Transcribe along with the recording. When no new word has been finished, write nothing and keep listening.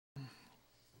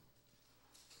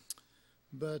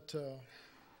But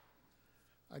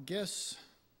I guess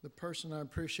the person I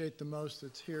appreciate the most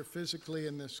that's here physically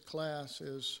in this class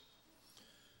is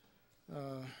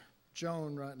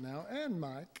Joan right now, and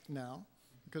Mike now,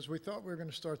 because we thought we were going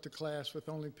to start the class with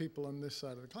only people on this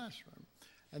side of the classroom.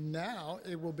 And now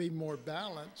it will be more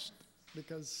balanced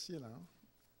because, you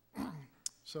know.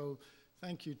 So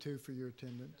thank you, too, for your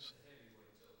attendance.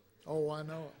 Oh, I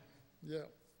know. Yeah.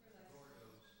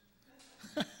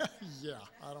 Yeah,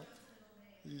 I don't.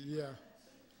 Yeah.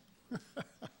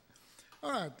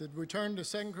 All right, did we turn to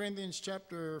 2 Corinthians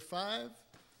chapter 5?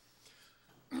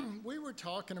 We were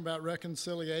talking about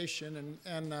reconciliation,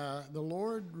 and the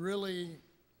Lord really,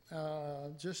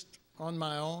 just on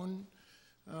my own,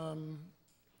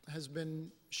 has been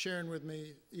sharing with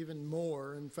me even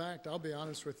more. In fact, I'll be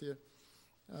honest with you,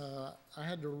 I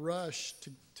had to rush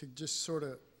to just sort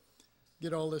of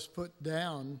get all this put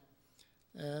down,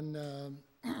 and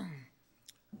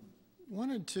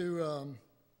wanted to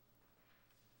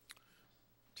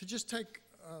just take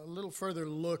a little further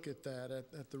look at that,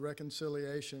 at the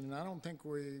reconciliation. And I don't think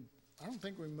we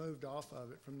moved off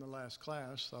of it from the last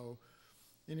class. So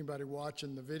anybody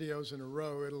watching the videos in a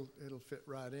row, it'll fit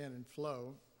right in and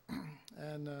flow.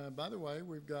 And by the way,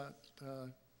 we've got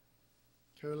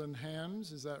Carolyn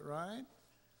Hams, is that right?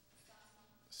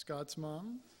 Scott's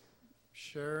mom.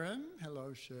 Sharon,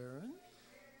 hello Sharon.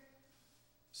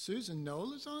 Susan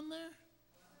Nola's on there?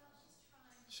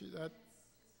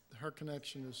 Her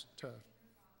connection is tough.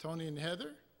 Tony and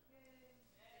Heather?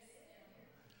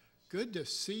 Good to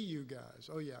see you guys.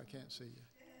 Oh yeah, I can't see you.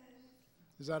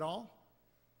 Is that all?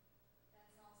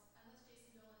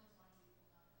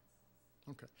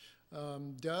 Okay.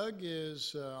 Doug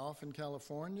is off in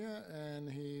California, and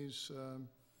is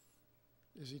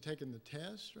he taking the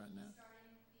test right now?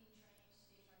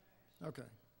 Okay,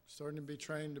 starting to be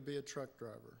trained to be a truck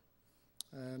driver.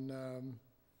 And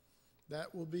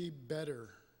that will be better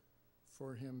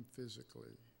for him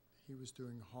physically. He was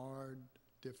doing hard,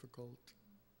 difficult,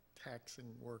 taxing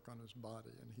work on his body,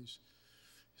 and he's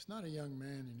not a young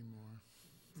man anymore.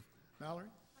 Mallory?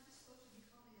 I just spoke to him. He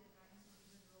called me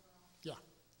the other night. He said he was real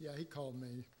well. Yeah, he called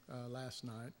me last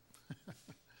night.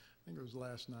 I think it was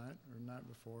last night or the night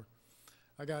before.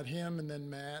 I got him and then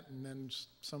Matt and then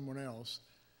someone else.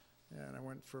 And I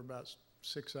went for about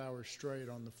 6 hours straight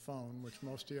on the phone, which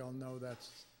most of y'all know that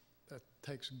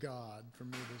takes God for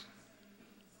me to.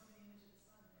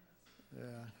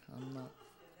 Yeah, I'm not.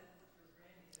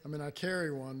 I mean, I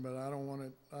carry one, but I don't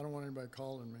want anybody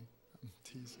calling me. I'm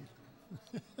teasing.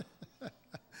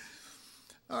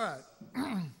 All right.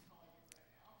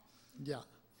 Yeah.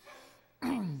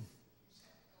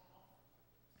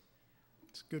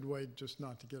 It's a good way just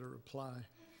not to get a reply.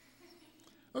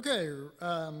 Okay,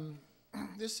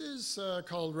 this is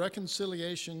called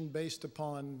reconciliation based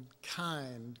upon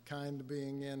kind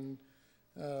being in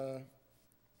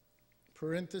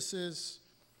parentheses.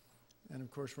 And of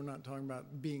course, we're not talking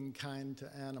about being kind to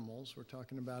animals. We're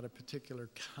talking about a particular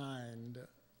kind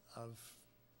of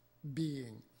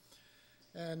being.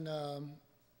 And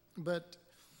but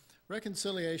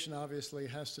reconciliation obviously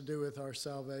has to do with our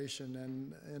salvation.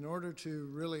 And in order to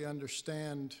really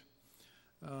understand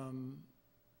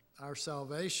our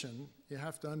salvation, you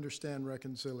have to understand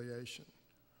reconciliation.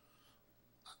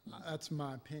 That's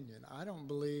my opinion. I don't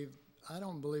believe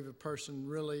a person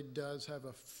really does have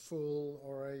a full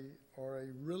or a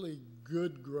really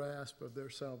good grasp of their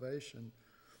salvation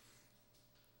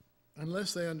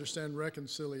unless they understand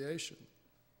reconciliation.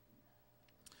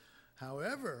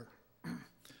 However,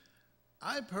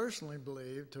 I personally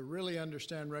believe to really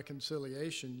understand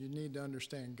reconciliation, you need to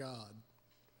understand God.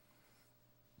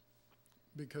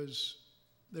 Because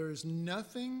there is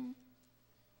nothing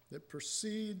that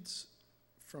proceeds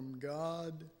from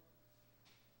God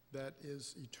that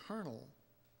is eternal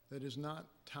that is not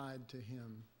tied to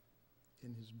him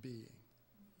in his being.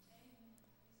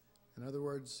 In other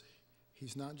words,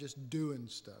 he's not just doing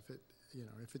stuff.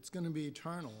 If it's going to be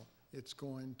eternal, it's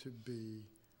going to be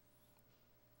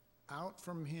out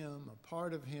from him, a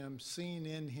part of him, seen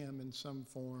in him in some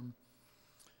form.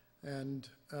 And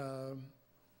the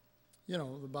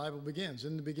Bible begins,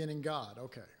 in the beginning, God.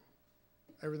 Okay.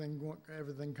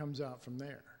 Everything comes out from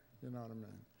there. You know what I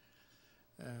mean?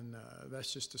 And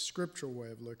that's just a scriptural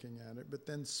way of looking at it. But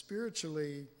then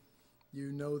spiritually,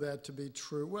 you know that to be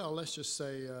true. Well, let's just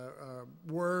say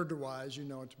word-wise, you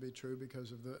know it to be true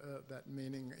because of that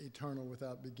meaning, eternal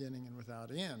without beginning and without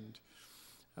end.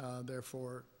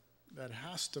 Therefore, that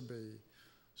has to be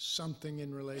something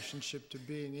in relationship to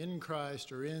being in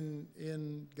Christ or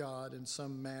in God in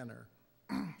some manner.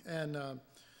 And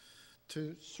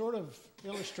to sort of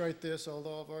illustrate this,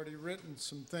 although I've already written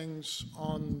some things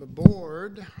on the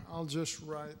board, I'll just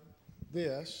write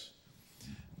this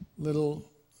little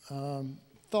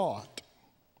thought.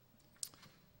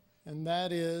 And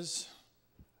that is,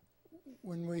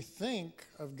 when we think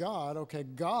of God, okay,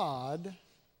 God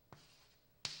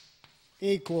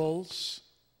equals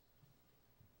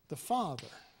the Father,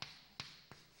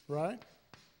 right?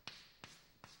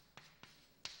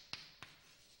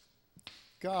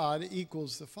 God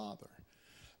equals the Father.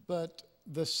 But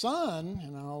the Son,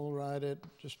 and I'll write it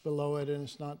just below it, and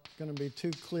it's not going to be too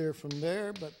clear from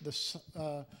there, but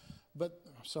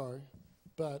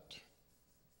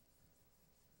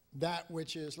that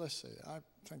which is, let's see, I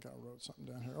think I wrote something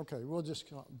down here. Okay, we'll just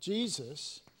call it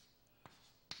Jesus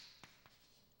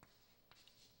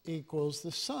equals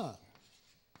the Son.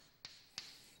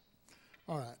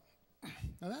 All right.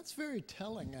 Now that's very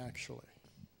telling, actually.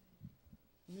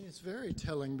 I mean, it's very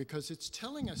telling because it's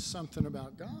telling us something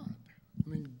about God. I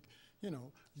mean, you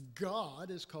know, God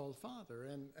is called Father,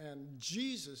 and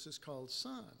Jesus is called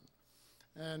Son.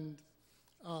 And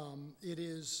it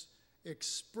is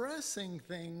expressing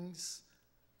things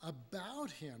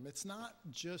about him. It's not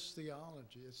just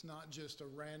theology. It's not just a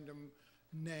random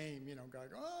name, you know, God,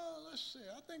 oh, let's see,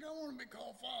 I think I want to be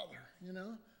called Father, you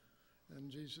know.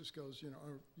 And Jesus goes,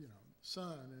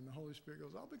 Son, and the Holy Spirit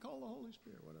goes, I'll be called the Holy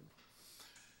Spirit, whatever.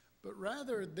 But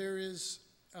rather, there is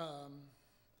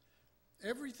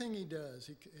everything he does,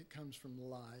 it comes from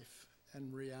life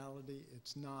and reality.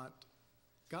 It's not,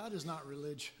 God is not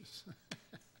religious.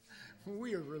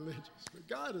 We are religious, but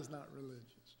God is not religious.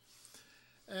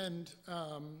 And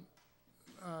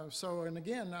and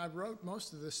again, I wrote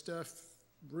most of this stuff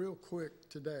real quick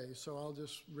today, so I'll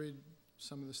just read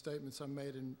some of the statements I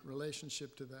made in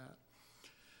relationship to that.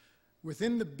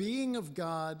 Within the being of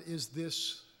God is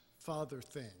this Father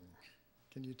thing.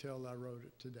 Can you tell I wrote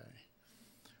it today?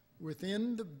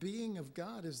 Within the being of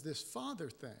God is this Father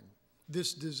thing,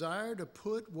 this desire to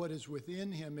put what is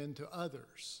within him into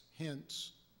others,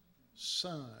 hence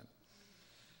Son.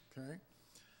 Okay?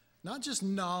 Not just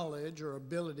knowledge or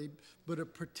ability, but a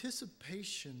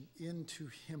participation into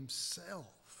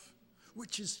himself,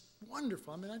 which is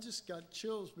wonderful. I mean, I just got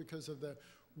chills because of the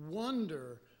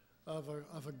wonder of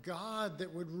a God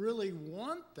that would really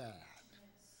want that.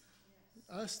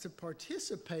 Us to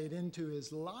participate into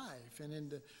his life and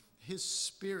into his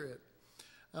spirit.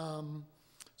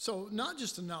 So not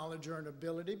just a knowledge or an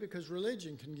ability, because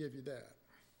religion can give you that.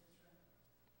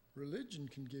 Religion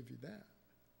can give you that.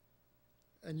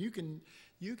 And you can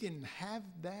have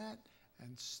that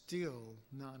and still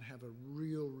not have a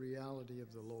real reality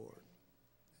of the Lord.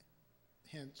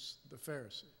 Hence the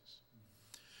Pharisees.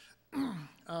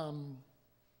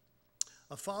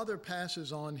 A father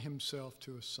passes on himself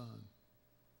to a son.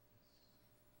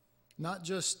 Not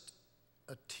just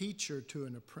a teacher to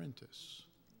an apprentice,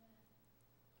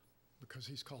 because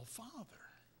he's called Father.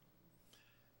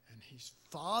 And he's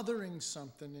fathering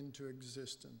something into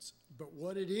existence. But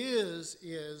what it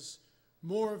is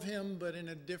more of him, but in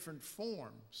a different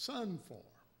form, son form.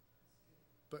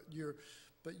 But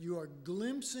you are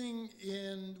glimpsing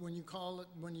in, when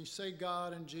you say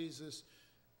God and Jesus,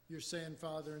 you're saying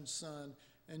Father and Son,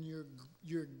 and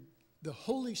the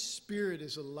Holy Spirit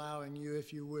is allowing you,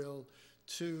 if you will,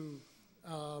 to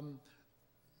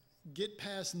get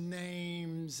past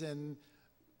names and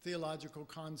theological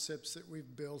concepts that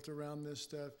we've built around this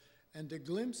stuff, and to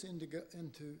glimpse into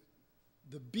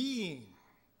the being,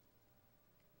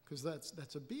 because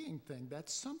that's a being thing.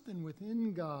 That's something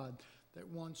within God that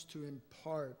wants to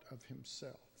impart of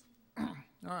himself. All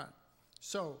right.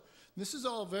 So this is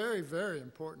all very, very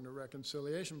important to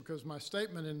reconciliation, because my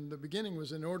statement in the beginning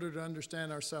was, in order to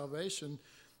understand our salvation,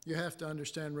 you have to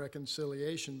understand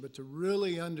reconciliation. But to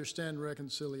really understand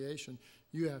reconciliation,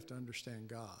 you have to understand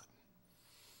God.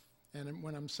 And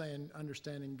when I'm saying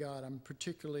understanding God, I'm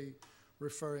particularly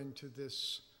referring to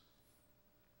this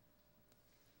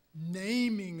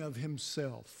naming of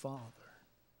himself, Father.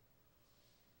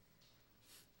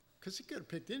 Because he could have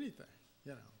picked anything,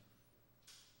 you know.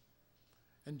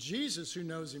 And Jesus, who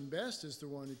knows him best, is the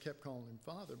one who kept calling him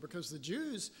Father. Because the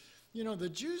Jews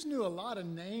knew a lot of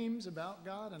names about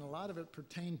God, and a lot of it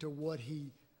pertained to what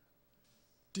he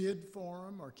did for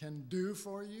them or can do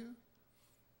for you.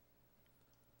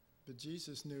 But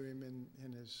Jesus knew him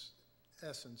in his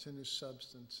essence, in his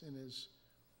substance, in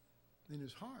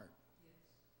his heart. Yes.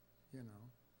 You know,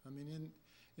 I mean,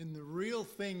 in the real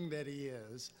thing that he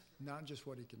is, not just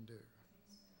what he can do.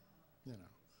 You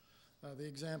know, the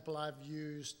example I've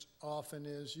used often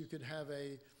is, you could have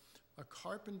a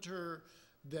carpenter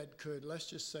that could, let's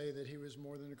just say that he was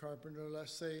more than a carpenter.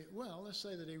 Let's say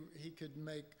that he could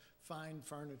make fine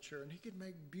furniture, and he could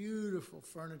make beautiful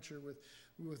furniture with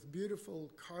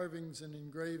beautiful carvings and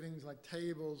engravings like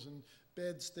tables and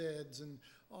bedsteads and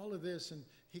all of this, and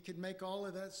he could make all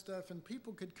of that stuff, and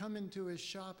people could come into his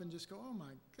shop and just go, oh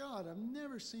my God, I've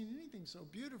never seen anything so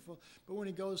beautiful. But when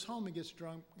he goes home, he gets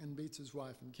drunk and beats his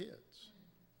wife and kids.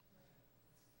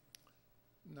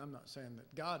 And I'm not saying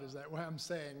that God is that way. I'm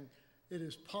saying it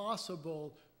is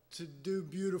possible to do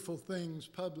beautiful things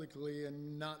publicly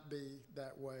and not be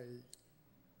that way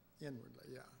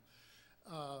inwardly, yeah.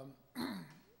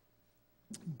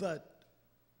 But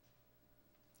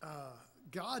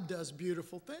God does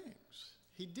beautiful things.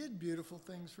 He did beautiful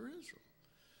things for Israel.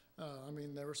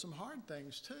 There were some hard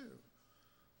things too.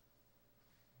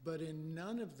 But in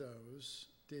none of those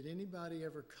did anybody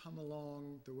ever come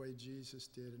along the way Jesus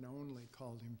did and only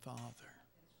called him Father.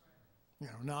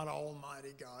 Not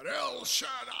Almighty God, El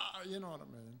Shaddai, you know what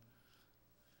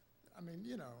I mean?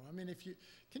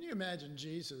 Can you imagine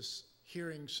Jesus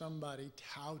hearing somebody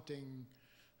touting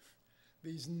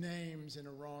these names in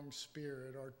a wrong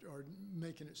spirit or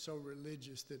making it so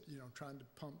religious that, trying to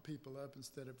pump people up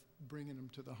instead of bringing them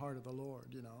to the heart of the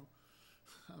Lord,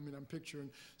 I'm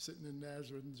picturing sitting in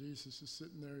Nazareth and Jesus is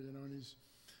sitting there, and he's,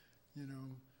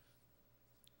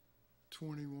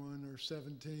 21 or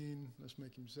 17, let's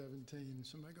make him 17, and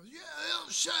somebody goes, yeah,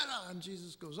 shut up, and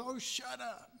Jesus goes, oh, shut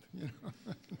up,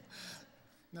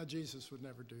 Now, Jesus would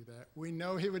never do that. We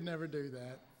know he would never do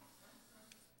that.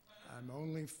 I'm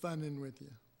only funning with you.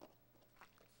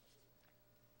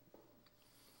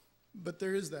 But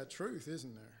there is that truth,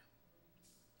 isn't there?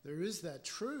 There is that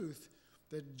truth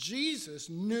that Jesus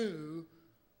knew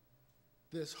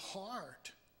this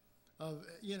heart of,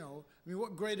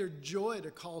 what greater joy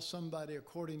to call somebody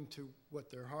according to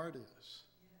what their heart is.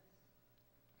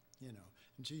 And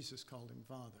Jesus called him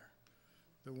Father,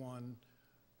 the one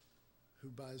who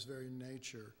by his very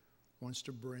nature wants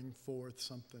to bring forth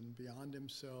something beyond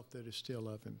himself that is still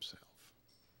of himself.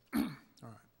 All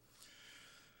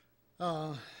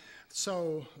right.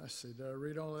 So, let's see, did I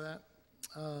read all of that?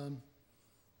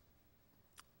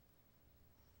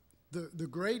 The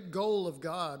great goal of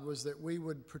God was that we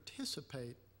would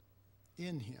participate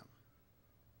in him,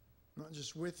 not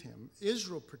just with him.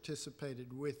 Israel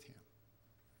participated with him.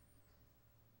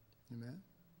 Amen?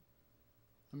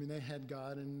 They had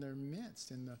God in their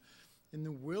midst, in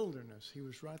the wilderness. He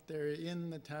was right there in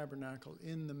the tabernacle,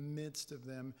 in the midst of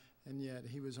them, and yet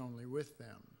he was only with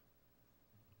them.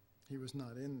 He was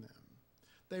not in them.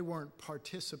 They weren't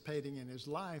participating in his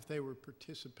life. They were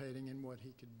participating in what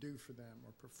he could do for them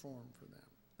or perform for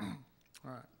them.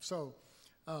 All right. So,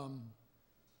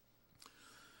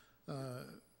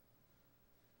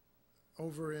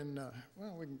 over in,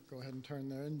 we can go ahead and turn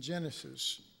there. In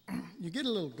Genesis, you get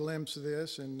a little glimpse of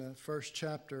this in the first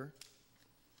chapter.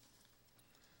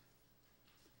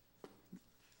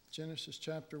 Genesis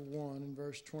chapter 1 and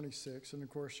verse 26. And of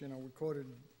course, we quoted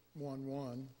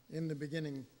 1:1. In the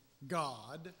beginning,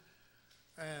 God.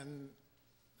 And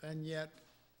yet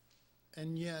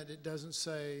it doesn't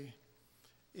say,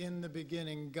 in the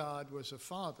beginning, God was a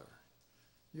father.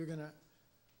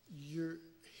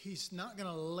 He's not going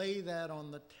to lay that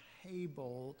on the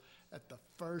table at the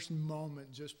first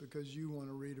moment just because you want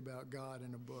to read about God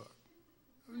in a book.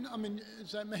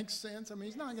 Does that make sense?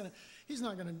 He's not going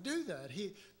to do that.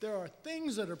 There are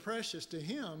things that are precious to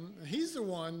him. He's the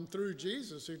one through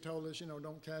Jesus who told us,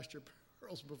 don't cast your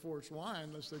pearls before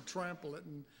swine lest they trample it,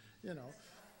 and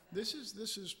this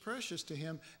is precious to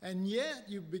him. And yet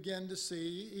you begin to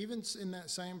see, even in that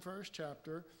same first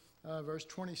chapter, verse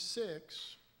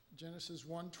 26, Genesis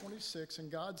 1:26,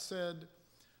 and God said,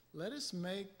 "Let us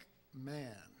make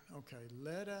man." Okay,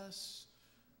 let us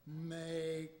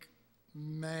make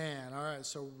man. All right,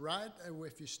 so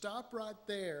if you stop right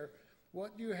there,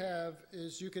 what you have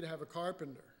is you could have a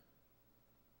carpenter.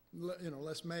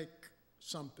 Let's make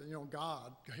something.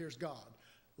 God, here's God.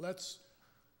 Let's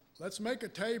make a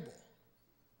table.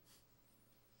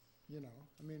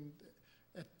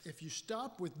 If you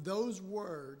stop with those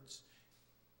words,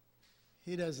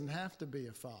 he doesn't have to be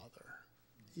a father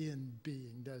in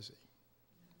being, does he?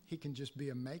 He can just be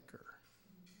a maker.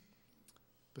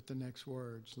 But the next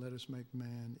words, let us make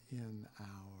man in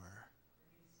our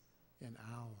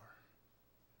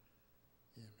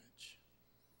image.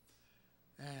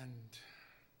 And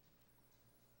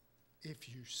if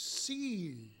you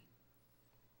see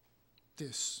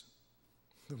this,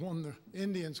 the one the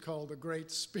Indians call the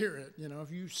Great Spirit,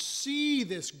 if you see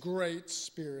this Great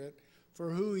Spirit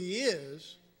for who he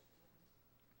is,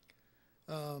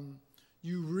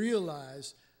 you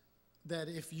realize that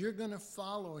if you're going to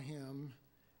follow him,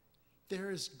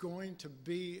 there is going to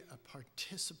be a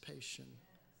participation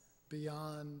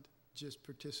beyond just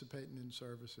participating in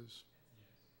services.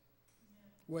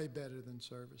 Way better than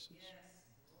services.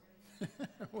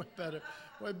 way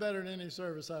better than any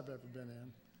service I've ever been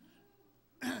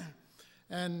in.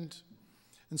 And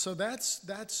so that's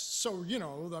so,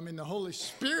 I mean, the Holy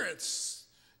Spirit's,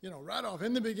 right off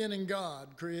in the beginning,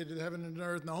 God created heaven and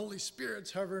earth, and the Holy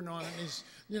Spirit's hovering on it. And he's,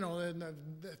 and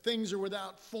the things are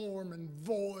without form and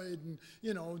void, and,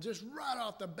 just right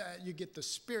off the bat, you get the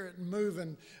Spirit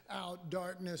moving out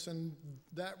darkness and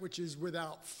that which is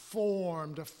without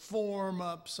form to form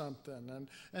up something,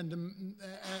 and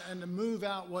to move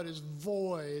out what is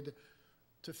void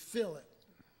to fill it,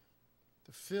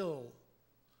 to fill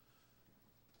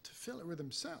it with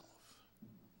himself,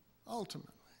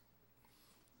 ultimately.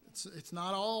 It's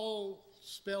not all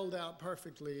spelled out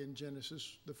perfectly in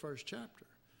Genesis, the first chapter,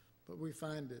 but we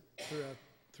find it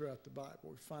throughout the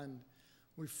Bible.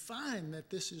 We find that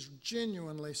this is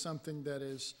genuinely something that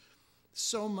is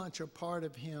so much a part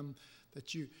of him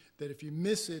that if you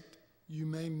miss it, you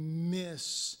may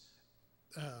miss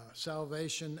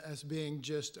salvation as being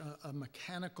just a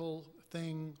mechanical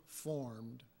thing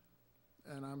formed.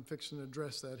 And I'm fixing to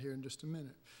address that here in just a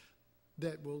minute.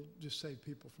 That will just save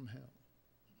people from hell,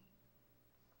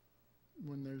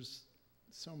 when there's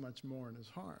so much more in his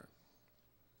heart.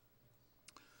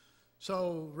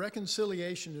 So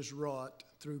reconciliation is wrought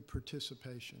through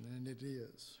participation, and it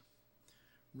is.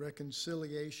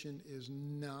 Reconciliation is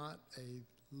not a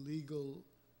legal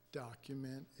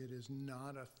document. It is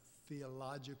not a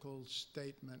theological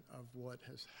statement of what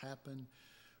has happened.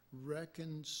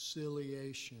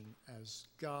 Reconciliation, as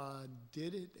God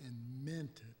did it and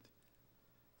meant it,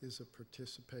 is a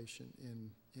participation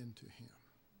into him.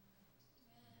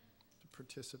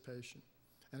 Participation.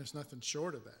 And it's nothing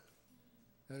short of that.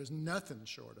 There's nothing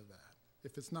short of that.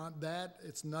 If it's not that,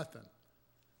 it's nothing.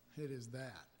 It is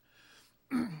that.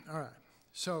 All right.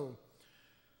 So,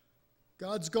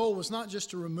 God's goal was not just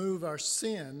to remove our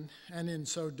sin and in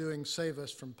so doing save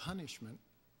us from punishment.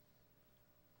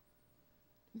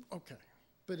 Okay.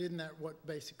 But isn't that what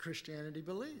basic Christianity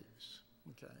believes?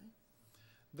 Okay.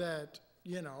 That,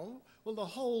 well, the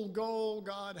whole goal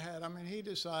God had, he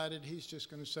decided he's just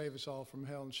going to save us all from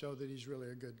hell and show that he's really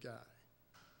a good guy.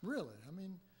 Really?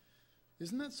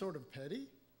 Isn't that sort of petty?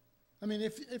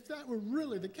 If that were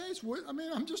really the case,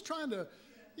 I'm just trying to,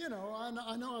 I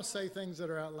know I say things that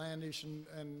are outlandish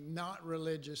and not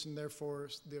religious, and therefore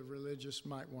the religious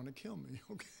might want to kill me,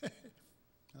 okay?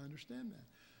 I understand that.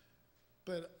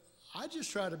 But I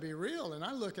just try to be real, and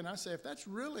I look and I say, if that's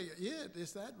really it,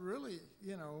 is that really,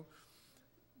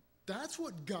 that's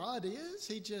what God is?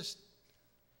 He just,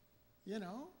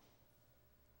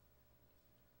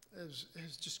 has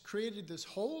just created this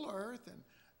whole earth and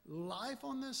life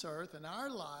on this earth and our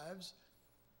lives,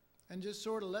 and just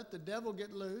sort of let the devil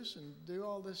get loose and do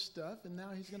all this stuff, and now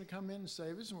he's going to come in and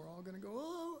save us, and we're all going to go,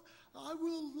 oh, I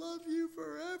will love you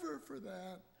forever for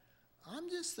that.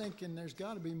 I'm just thinking there's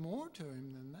got to be more to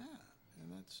him than that.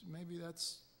 And maybe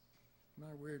that's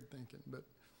my weird thinking, but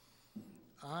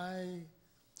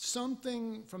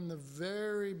something from the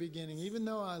very beginning, even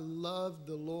though I loved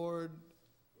the Lord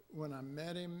when I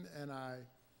met him, and I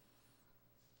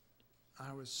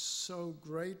was so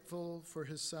grateful for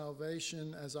his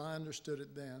salvation as I understood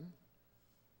it then.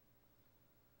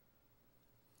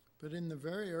 But in the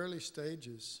very early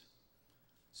stages,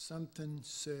 something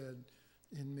said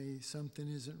in me, something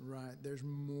isn't right. There's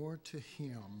more to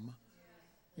him.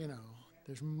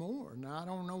 There's more. Now, I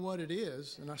don't know what it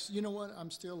is. And you know what?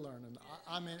 I'm still learning.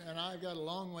 And I've got a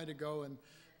long way to go. And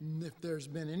if there's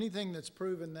been anything that's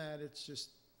proven that, it's just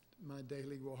my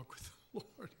daily walk with the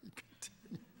Lord.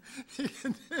 He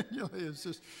continually is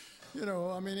just,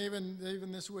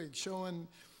 even this week, showing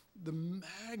the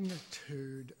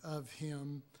magnitude of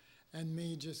him, and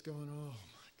me just going, oh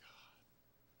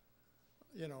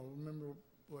my God. Remember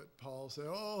what Paul said,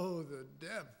 oh, the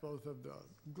depth, both of the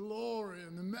glory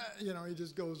and the, he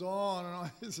just goes on and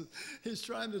on. He's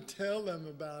trying to tell them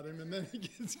about him, and then he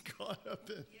gets caught up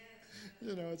in,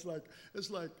 it's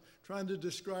like trying to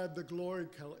describe the glory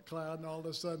cloud, and all of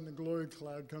a sudden the glory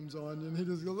cloud comes on, and he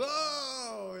just goes,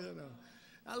 oh,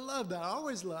 I love that.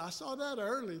 I saw that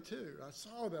early too. I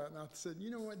saw that, and I said,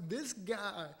 you know what, this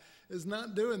guy is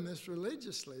not doing this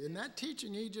religiously. And that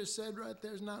teaching he just said right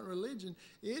there is not religion.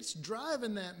 It's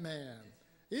driving that man.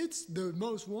 It's the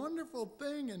most wonderful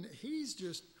thing, and he's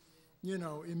just,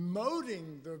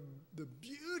 emoting the the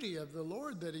beauty of the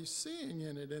Lord that he's seeing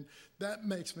in it. And that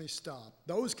makes me stop.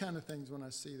 Those kind of things when I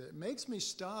see that. It makes me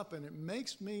stop, and it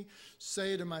makes me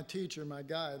say to my teacher, my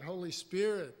guide, Holy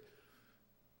Spirit,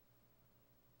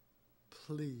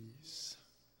 please,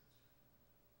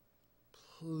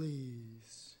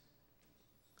 please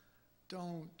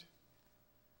don't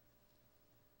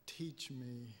teach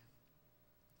me.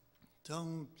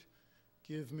 Don't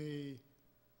give me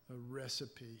a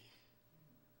recipe.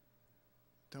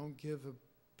 Don't give a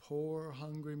poor,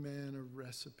 hungry man a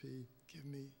recipe. Give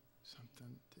me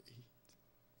something to eat.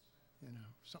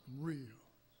 Something real.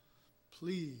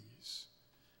 Please.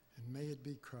 And may it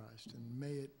be Christ, and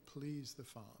may it please the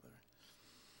Father.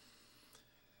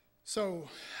 So,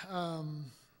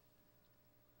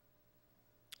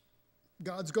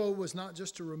 God's goal was not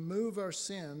just to remove our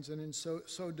sins and in so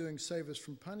doing save us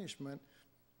from punishment.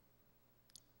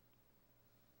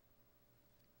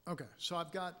 Okay, so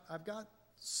I've got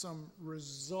some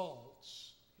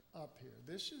results up here.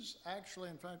 This is actually,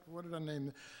 in fact, what did I name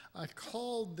it? I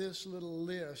called this little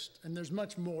list, and there's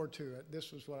much more to it.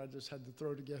 This was what I just had to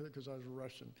throw together because I was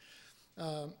rushing.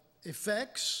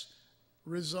 Effects,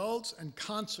 results, and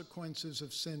consequences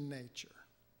of sin nature.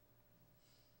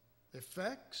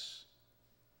 Effects,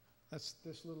 that's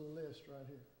this little list right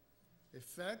here.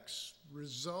 Effects,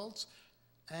 results,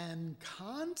 and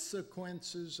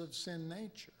consequences of sin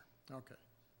nature. Okay.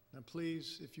 Now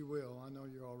please, if you will, I know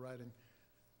you're all writing,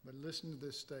 but listen to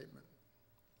this statement.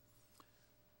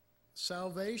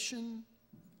 Salvation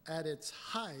at its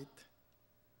height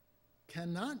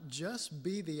cannot just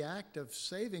be the act of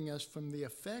saving us from the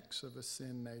effects of a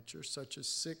sin nature, such as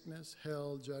sickness,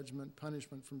 hell, judgment,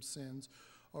 punishment from sins,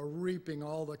 or reaping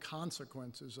all the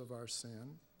consequences of our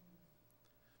sin,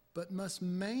 but must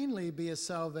mainly be a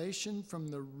salvation from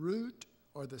the root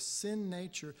or the sin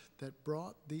nature that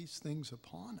brought these things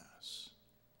upon us.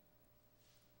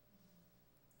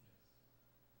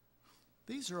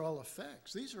 These are all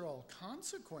effects. These are all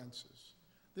consequences.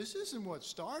 This isn't what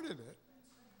started it.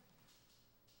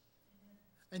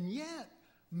 And yet,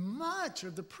 much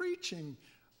of the preaching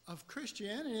of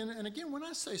Christianity, and again, when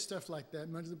I say stuff like that,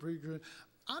 much of the preaching,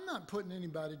 I'm not putting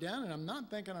anybody down, and I'm not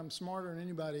thinking I'm smarter than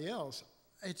anybody else.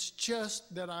 It's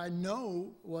just that I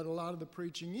know what a lot of the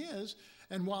preaching is,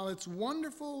 and while it's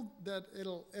wonderful that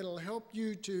it'll help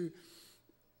you to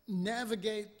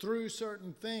navigate through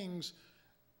certain things,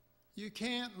 you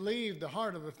can't leave the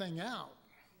heart of the thing out.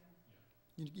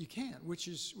 You can't, which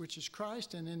is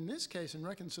Christ, and in this case, in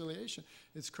reconciliation,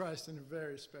 it's Christ in a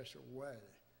very special way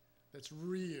that's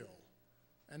real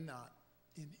and not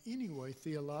in any way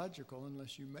theological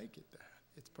unless you make it that.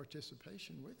 It's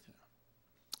participation with him.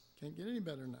 Can't get any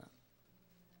better than that.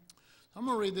 I'm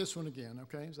going to read this one again,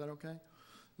 okay? Is that okay?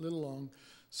 A little long.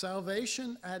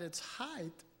 Salvation at its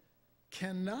height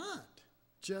cannot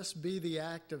just be the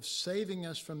act of saving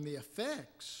us from the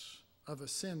effects of a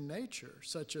sin nature,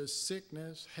 such as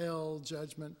sickness, hell,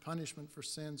 judgment, punishment for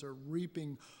sins, or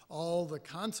reaping all the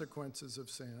consequences of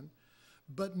sin,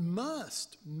 but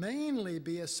must mainly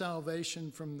be a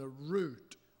salvation from the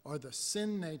root or the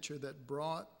sin nature that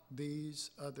brought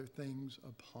these other things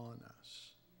upon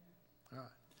us. All right.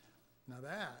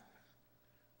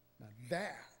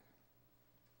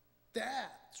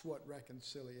 That's what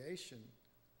reconciliation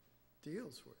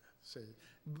deals with. See,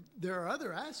 there are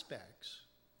other aspects,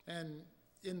 and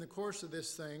in the course of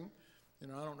this thing, I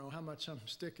don't know how much I'm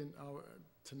sticking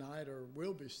tonight or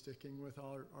will be sticking with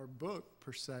our book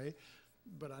per se,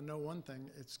 but I know one thing,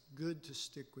 it's good to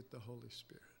stick with the Holy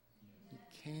Spirit. You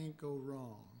can't go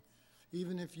wrong.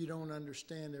 Even if you don't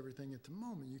understand everything at the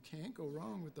moment, you can't go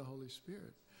wrong with the Holy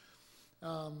Spirit.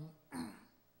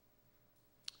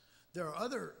 There are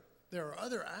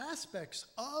other aspects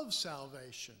of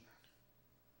salvation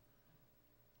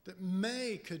that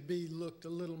could be looked a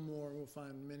little more, we'll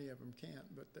find many of them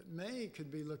can't, but that could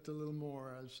be looked a little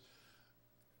more as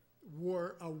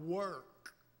a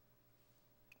work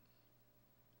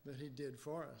that he did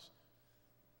for us.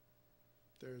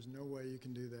 There is no way you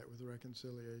can do that with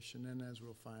reconciliation, and as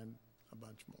we'll find, a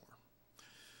bunch more.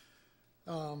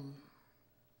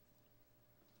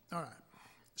 All right,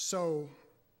 so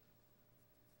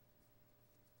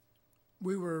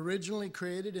we were originally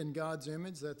created in God's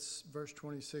image. That's verse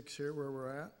 26 here where we're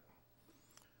at.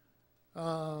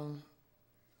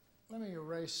 Let me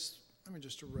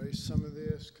just erase some of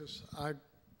this because I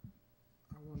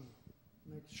want to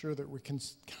make sure that we can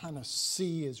kind of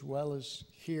see as well as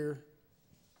hear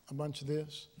a bunch of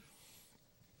this.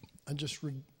 I just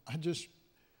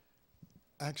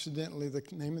accidentally, the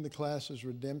name of the class is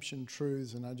Redemption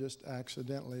Truths, and I just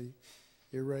accidentally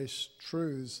erased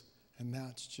truths, and now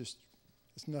it's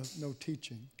no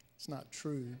teaching. It's not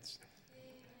truths.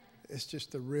 It's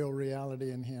just the real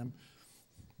reality in him.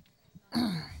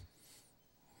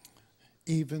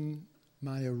 Even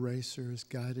my eraser is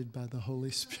guided by the Holy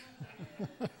Spirit.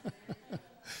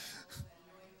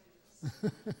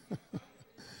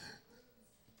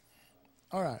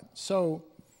 All right, so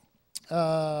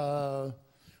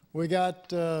we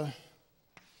got, let's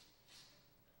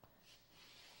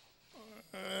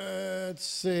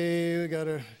see, we got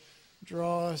to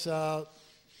draw us out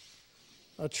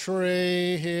a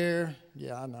tree here.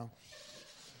 Yeah, I know.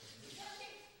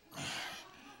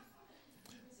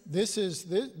 This is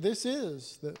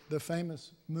the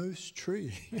famous moose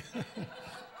tree.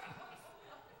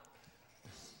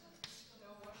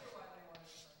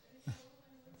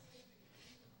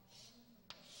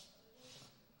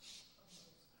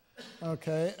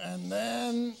 Okay, and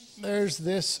then there's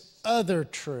this other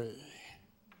tree.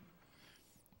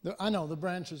 I know the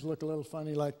branches look a little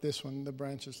funny like this one. The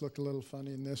branches look a little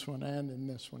funny in this one and in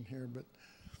this one here, but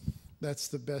that's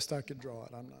the best I could draw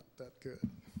it. I'm not that good.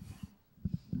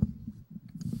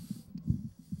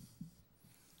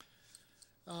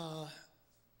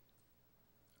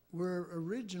 We're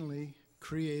originally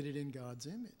created in God's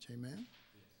image, amen?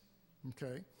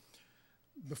 Okay.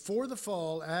 Before the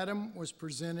fall, Adam was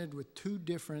presented with two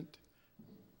different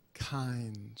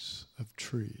kinds of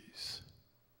trees.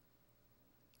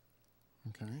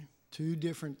 Okay? Two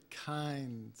different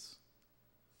kinds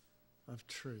of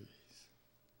trees.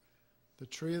 The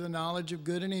tree of the knowledge of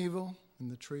good and evil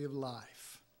and the tree of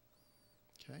life.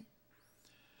 Okay?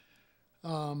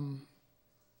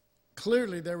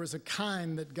 Clearly, there was a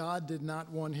kind that God did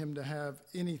not want him to have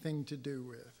anything to do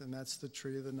with, and that's the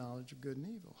tree of the knowledge of good and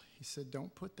evil. He said,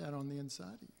 don't put that on the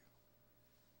inside of you.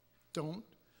 Don't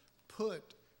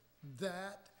put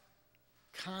that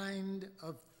kind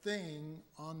of thing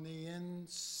on the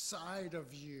inside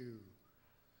of you.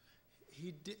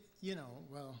 He did,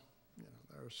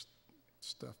 there's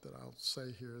stuff that I'll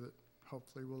say here that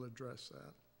hopefully will address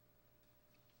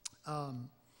that.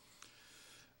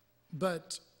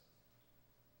 But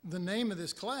the name of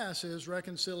this class is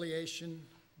Reconciliation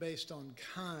Based on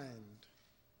Kind,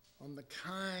 on the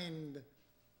kind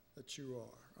that you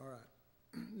are. All right.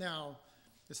 Now,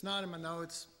 it's not in my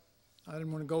notes. I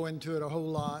didn't want to go into it a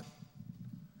whole lot.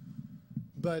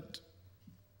 But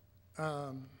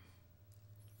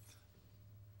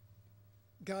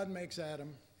God makes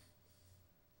Adam.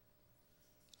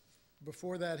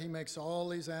 Before that, he makes all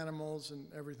these animals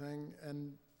and everything.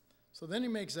 And so then he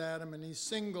makes Adam, and he's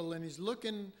single, and he's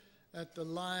looking at the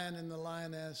lion and the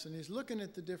lioness, and he's looking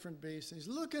at the different beasts, and he's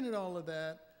looking at all of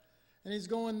that, and he's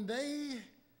going, they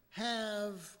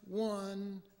have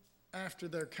one after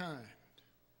their kind.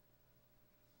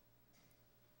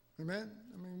 Amen?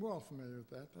 I mean, we're all familiar with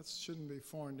that. That shouldn't be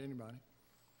foreign to anybody.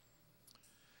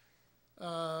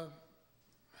 But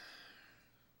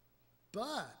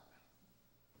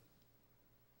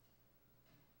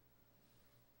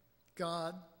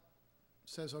God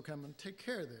says, okay, I'm going to take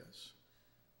care of this.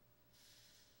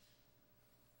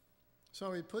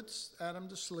 So he puts Adam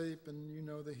to sleep, and you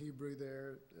know the Hebrew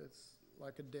there, it's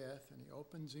like a death, and he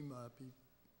opens him up. He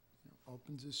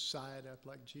opens his side up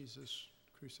like Jesus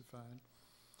crucified.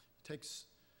 Takes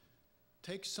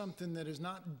something that is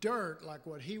not dirt like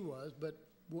what he was, but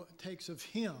what takes of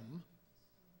him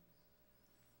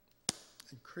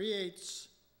and creates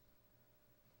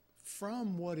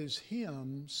from what is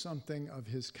him something of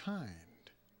his kind,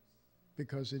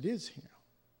 because it is him.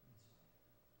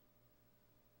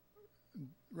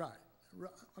 Right.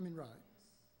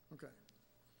 Okay.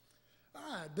 All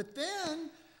right, but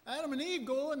then Adam and Eve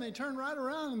go and they turn right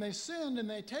around and they sinned and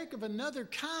they take of another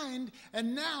kind,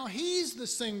 and now he's the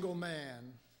single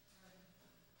man.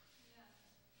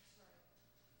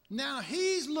 Now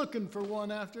he's looking for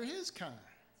one after his kind.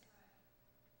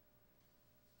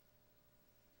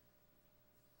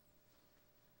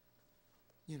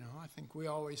 I think we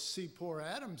always see poor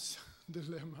Adam's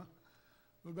dilemma.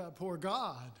 What about poor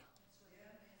God?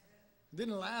 It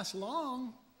didn't last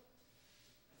long.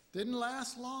 Didn't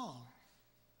last long.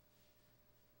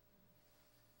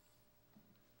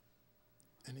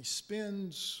 And he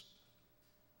spends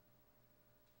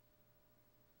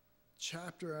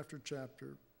chapter after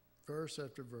chapter, verse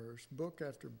after verse, book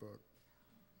after book,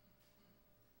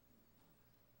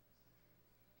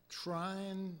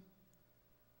 trying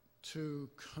to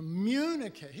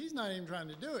communicate. He's not even trying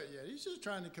to do it yet. He's just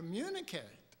trying to communicate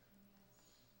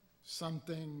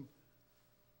something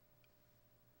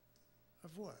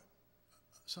of what?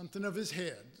 Something of his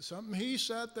head. Something he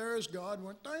sat there as God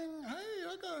went, dang, hey,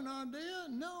 I got an idea.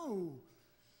 No,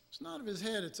 it's not of his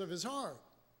head, it's of his heart.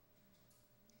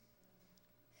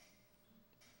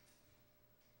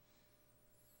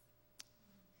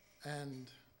 And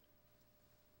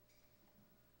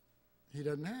he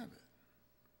doesn't have it.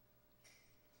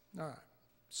 All right.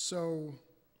 So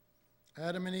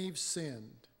Adam and Eve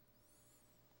sinned.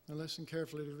 Now listen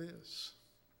carefully to this.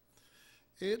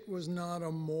 It was not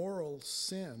a moral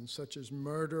sin such as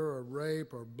murder or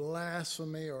rape or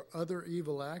blasphemy or other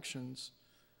evil actions.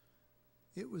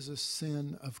 It was a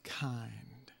sin of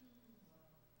kind.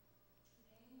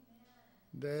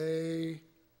 They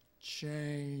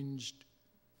changed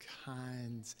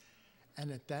kinds.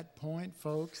 And at that point,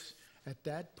 folks, at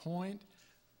that point,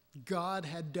 God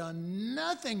had done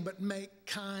nothing but make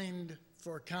kind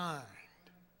for kind.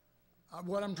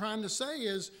 What I'm trying to say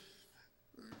is,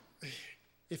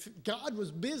 if God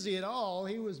was busy at all,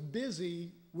 he was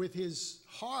busy with his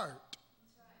heart.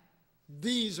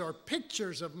 These are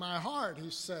pictures of my heart,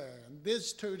 he's saying.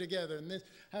 These two together, and this,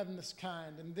 having this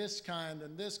kind, and this kind,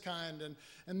 and this kind,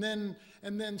 and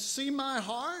then see my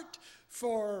heart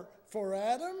for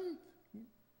Adam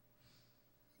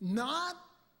not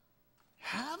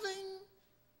having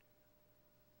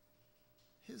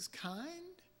his kind,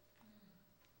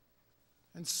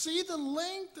 and see the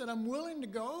length that I'm willing to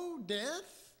go,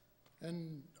 death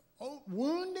and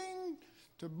wounding,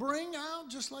 to bring out,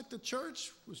 just like the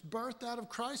church was birthed out of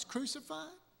Christ crucified.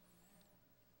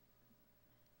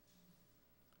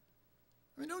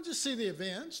 I mean, don't just see the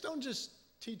events. Don't just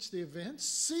teach the events.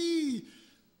 See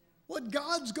what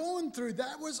God's going through.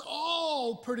 That was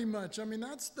all pretty much. I mean,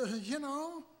 that's the,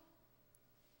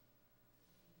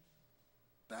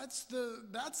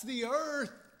 that's the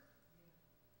earth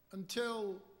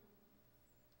until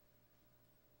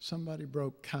somebody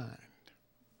broke kind.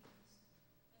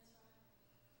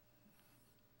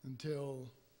 Until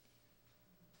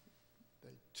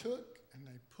they took and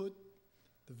they put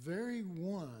the very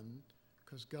one,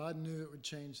 because God knew it would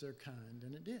change their kind,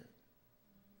 and it did.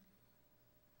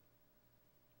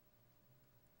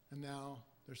 And now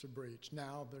there's a breach.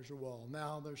 Now there's a wall.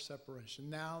 Now there's separation.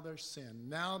 Now there's sin.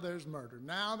 Now there's murder.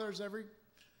 Now there's every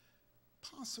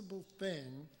possible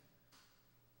thing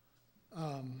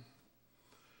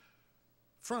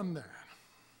from that.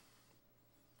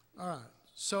 All right.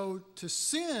 So to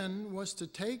sin was to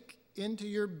take into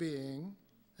your being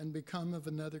and become of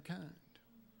another kind.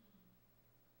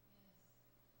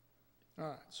 All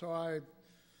right, so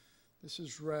this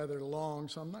is rather long,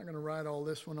 so I'm not going to write all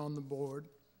this one on the board.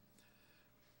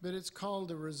 But it's called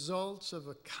the results of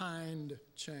a kind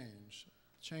change,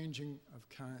 changing of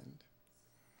kind.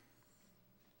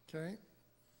 Okay?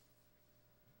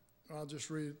 I'll just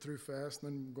read it through fast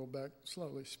and then go back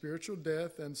slowly. Spiritual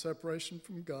death and separation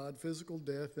from God, physical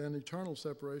death and eternal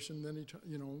separation, then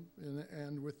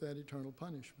and with that eternal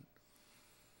punishment.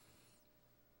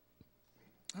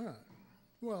 All right.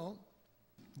 Well,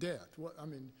 death. What I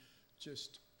mean,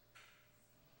 just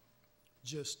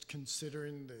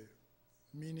considering the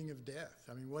meaning of death.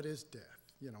 I mean, what is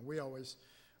death? We always,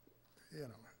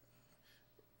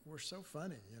 we're so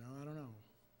funny. I don't know.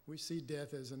 We see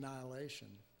death as annihilation.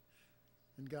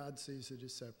 And God sees it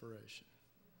as separation.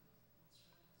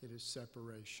 It is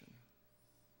separation.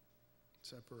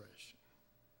 Separation.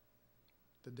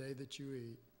 The day that you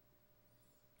eat,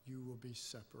 you will be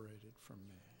separated from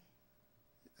me.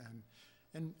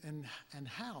 And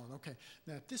how? Okay,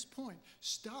 now at this point,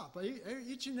 stop,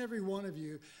 each and every one of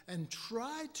you, and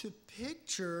try to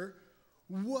picture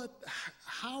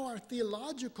how our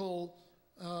theological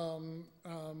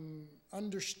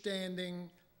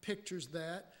understanding pictures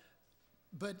that.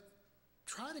 But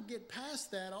try to get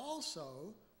past that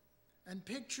also and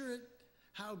picture it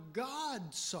how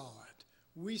God saw it.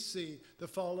 We see the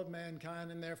fall of mankind,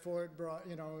 and therefore it brought,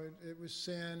 it was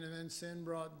sin, and then sin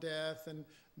brought death, and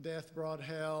death brought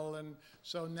hell. And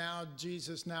so now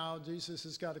Jesus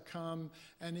has got to come,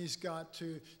 and he's got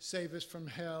to save us from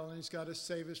hell, and he's got to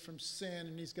save us from sin,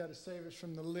 and he's got to save us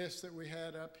from the list that we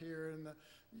had up here. And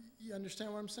you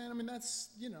understand what I'm saying? I mean,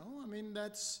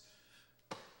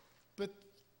 but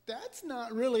that's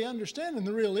not really understanding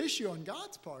the real issue on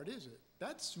God's part, is it?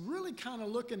 That's really kind of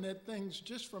looking at things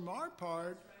just from our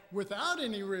part without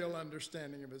any real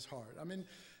understanding of his heart. I mean,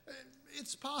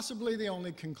 it's possibly the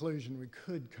only conclusion we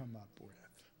could come up with.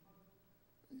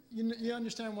 You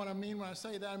understand what I mean when I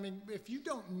say that? I mean, if you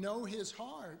don't know his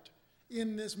heart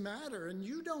in this matter and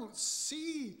you don't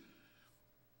see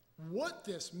what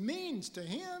this means to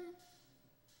him,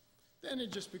 then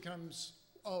it just becomes,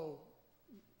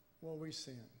 we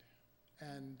sinned.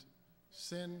 And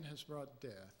sin has brought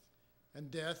death. And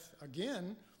death,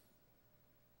 again,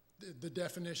 the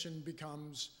definition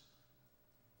becomes,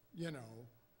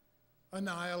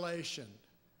 annihilation.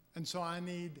 And so I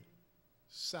need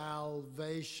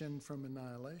salvation from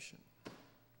annihilation.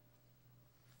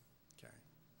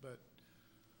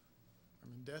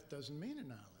 death doesn't mean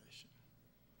annihilation.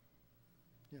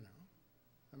 You know,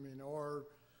 I mean, or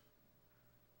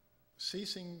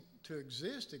ceasing to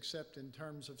exist except in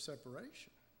terms of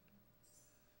separation.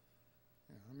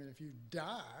 You know, I mean, if you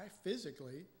die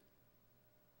physically,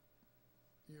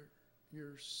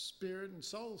 your spirit and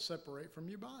soul separate from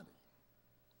your body.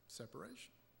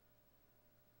 Separation.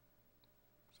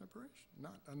 Separation,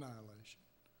 not annihilation.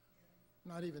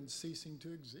 Not even ceasing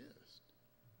to exist.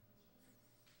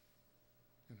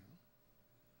 You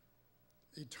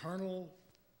know, eternal,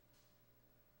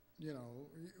 you know,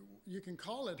 you can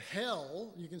call it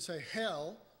hell, you can say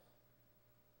hell,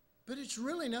 but it's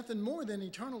really nothing more than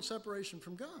eternal separation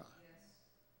from God. Yes.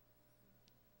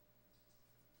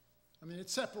 I mean,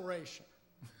 it's separation.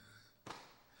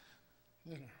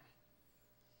 You know,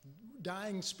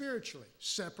 dying spiritually,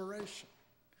 separation.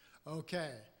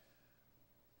 Okay.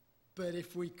 But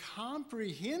if we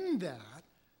comprehend that,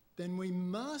 then we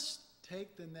must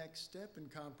take the next step and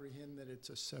comprehend that it's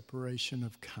a separation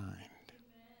of kind.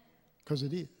 Because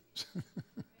it is.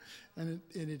 and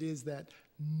it is that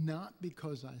not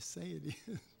because I say it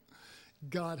is.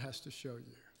 God has to show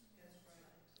you.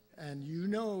 And you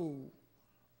know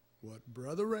what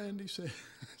Brother Randy says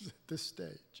at this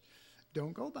stage.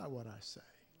 Don't go by what I say.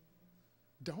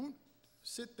 Don't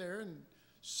sit there and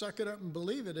suck it up and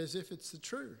believe it as if it's the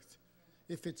truth.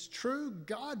 If it's true,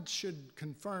 God should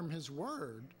confirm his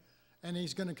word, and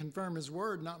he's going to confirm his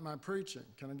word, not my preaching.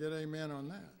 Can I get amen on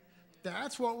that?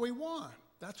 That's what we want.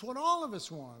 That's what all of us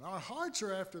want. Our hearts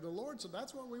are after the Lord, so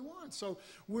that's what we want. So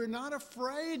we're not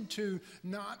afraid to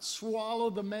not swallow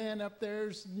the man up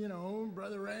there's, you know,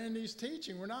 Brother Randy's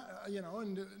teaching. We're not, you know,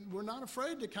 and we're not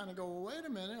afraid to kind of go, well, wait a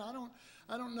minute, I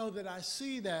don't know that I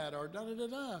see that, or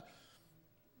da-da-da-da.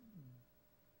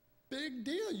 Big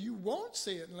deal. You won't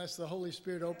see it unless the Holy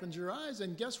Spirit opens your eyes.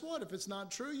 And guess what? If it's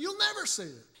not true, you'll never see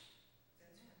it.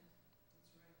 That's right.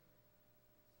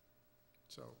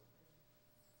 So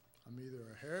I'm either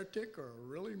a heretic or a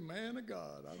really man of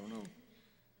God. I don't know.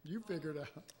 You figure it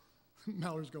out.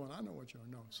 Mallory's going, I know what you are.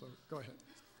 No, so go ahead.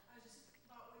 I just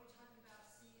thought what you're talking about,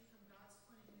 seeing it from God's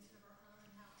point of view instead of our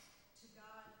own, and how to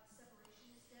God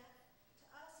separation is death. To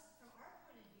us, from our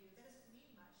point of view, that doesn't mean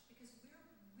much because we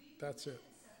That's live it.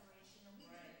 in separation and we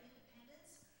live in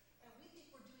independence, and we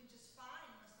think we're doing just fine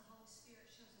unless the Holy Spirit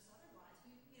shows us otherwise.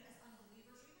 We, you know, as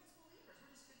unbelievers or even as believers, we're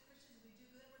just good Christians and we do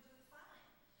good and we're doing fine.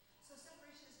 So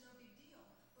separation is no big deal.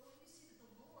 But when you see that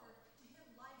the Lord, to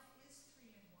him, life is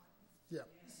 3 in 1. Yeah.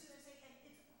 You see what I'm saying? And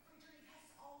it's for eternity has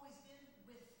always been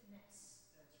withness.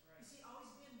 That's right. You see,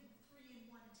 always been 3 in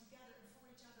 1 and together and for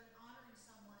each other and honoring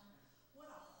someone. What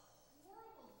a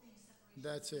horrible thing separation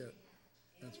That's is. it.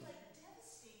 That's It'd be right. like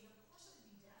devastating. Of course it would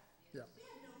be death. Yeah. We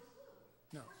have no clue.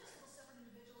 No. We're just little separate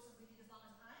individuals and we think as long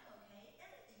as I'm okay,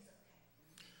 everything's okay.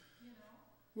 You know?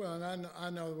 Well, and I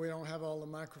know we don't have all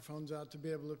the microphones out to be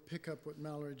able to pick up what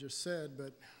Mallory just said,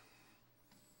 but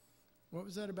what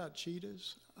was that about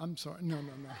cheetahs? I'm sorry. No.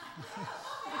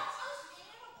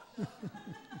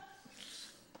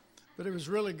 But it was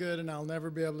really good, and I'll never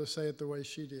be able to say it the way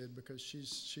she did because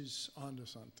she's onto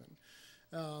something.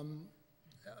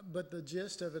 But the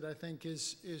gist of it, I think,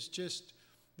 is just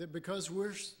that because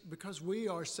we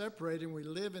are separated and we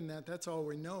live in that, that's all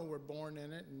we know. We're born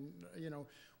in it, and you know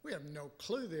we have no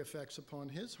clue the effects upon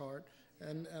his heart.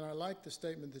 And I like the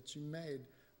statement that you made.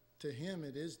 To him,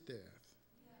 it is death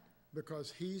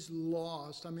because he's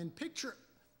lost. I mean, picture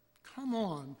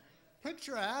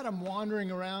Adam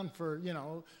wandering around for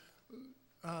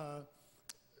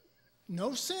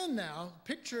no sin now.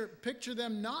 Picture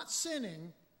them not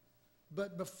sinning.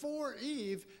 But before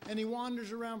Eve, and he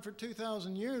wanders around for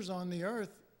 2,000 years on the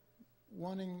earth,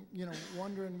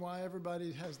 wondering why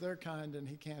everybody has their kind and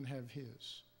he can't have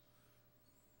his.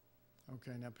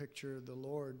 Okay, now picture the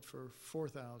Lord for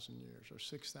 4,000 years or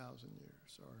 6,000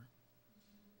 years or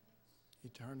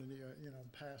eternity,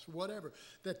 past, whatever.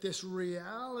 That this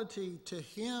reality to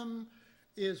him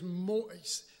is more,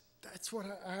 that's what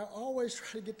I always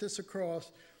try to get this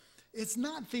across. It's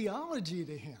not theology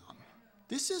to him.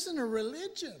 This isn't a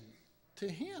religion to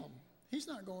him. He's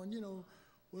not going,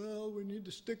 well, we need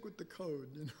to stick with the code.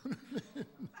 You know what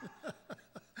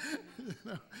I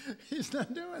mean? He's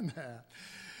not doing that.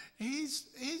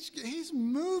 He's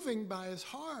moving by his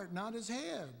heart, not his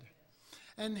head.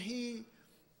 And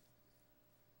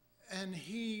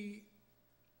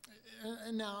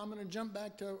now I'm going to jump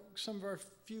back to some of our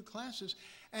few classes.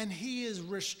 And he is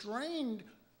restrained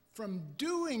from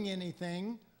doing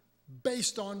anything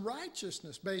based on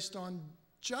righteousness, based on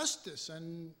justice.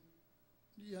 And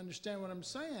you understand what I'm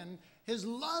saying? His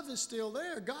love is still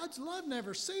there. God's love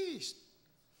never ceased.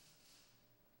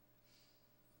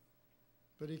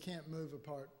 but he can't move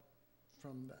apart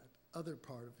from that other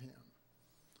part of him.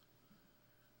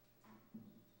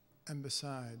 And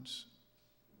besides,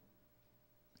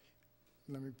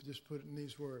 let me just put it in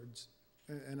these words,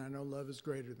 and I know love is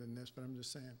greater than this, but I'm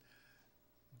just saying,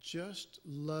 just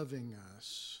loving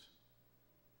us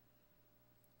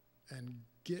and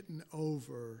getting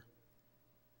over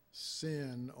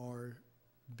sin or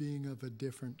being of a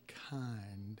different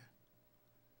kind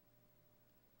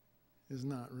is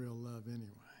not real love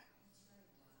anyway.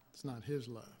 It's not his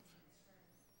love,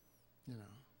 you know.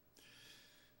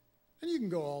 And you can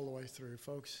go all the way through,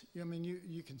 folks. I mean,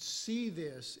 you can see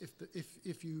this if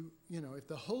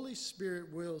the Holy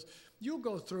Spirit wills. You'll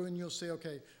go through and you'll say,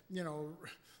 okay,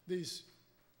 these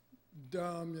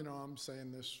dumb, I'm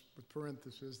saying this with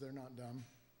parentheses, they're not dumb.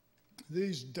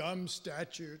 These dumb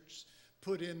statutes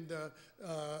put in the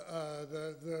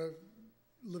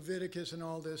Leviticus and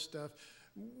all this stuff.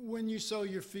 When you sow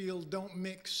your field, don't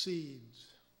mix seeds.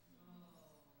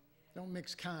 Don't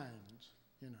mix kinds,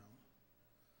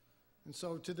 And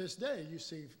so to this day, you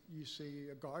see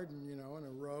a garden, in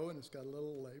a row, and it's got a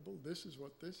little label. This is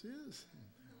what this is.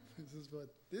 This is what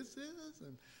this is.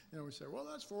 And we say, well,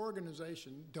 that's for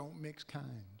organization. Don't mix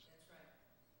kinds.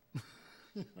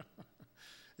 That's right.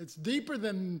 It's deeper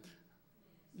than,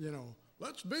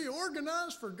 let's be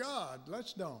organized for God.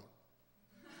 Let's don't.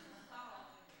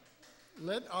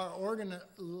 Let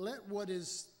what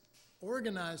is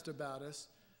organized about us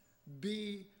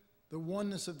be the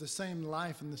oneness of the same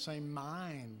life and the same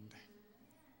mind.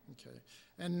 Okay.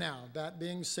 And now, that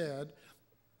being said,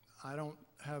 I don't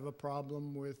have a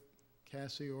problem with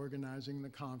Cassie organizing the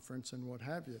conference and what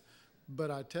have you. But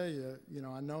I tell you,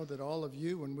 I know that all of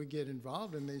you, when we get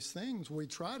involved in these things, we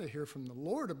try to hear from the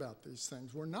Lord about these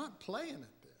things. We're not playing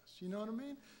at this. You know what I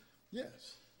mean?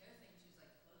 Yes. The other thing, too, is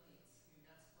like clothing. You're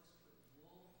not supposed to put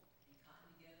wool and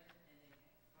cotton together and then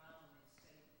from and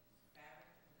study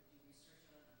fabric, do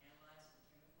research on it, analyze it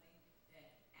chemically,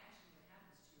 that actually what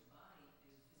happens to your body is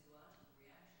a physiological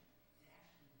reaction. It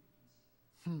actually weakens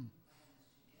you by having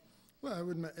this together. Well,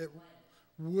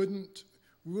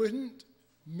 wouldn't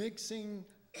mixing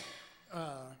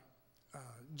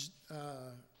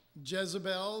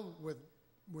Jezebel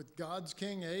with God's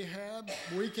king Ahab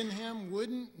weaken him?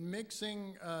 Wouldn't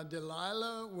mixing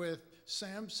Delilah with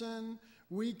Samson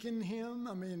weaken him?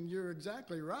 I mean, you're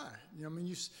exactly right.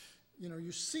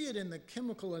 You see it in the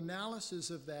chemical analysis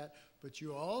of that, but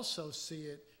you also see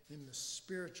it in the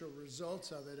spiritual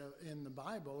results of it in the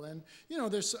Bible. And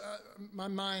there's my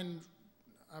mind.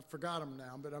 I forgot them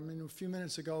now, but a few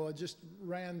minutes ago I just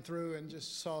ran through and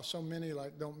just saw so many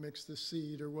like don't mix the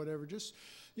seed or whatever. Just,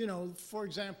 for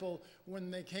example,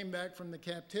 when they came back from the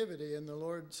captivity and the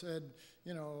Lord said,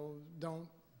 don't,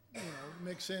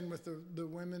 mix in with the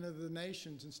women of the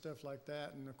nations and stuff like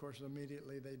that. And of course,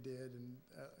 immediately they did.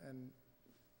 And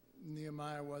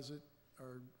Nehemiah, was it,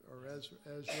 or Ezra,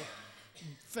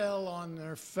 fell on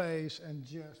their face and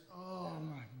just, oh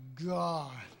my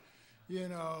God,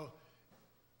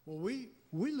 Well, we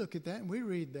look at that and we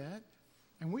read that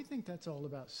and we think that's all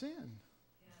about sin.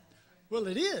 Yeah, right. Well,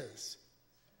 it is.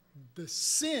 The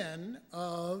sin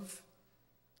of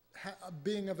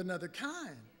being of another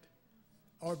kind,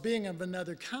 or being of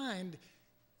another kind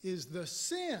is the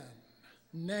sin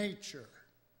nature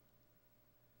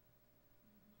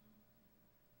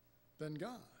than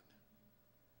God.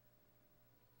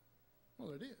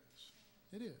 Well, it is.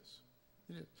 It is.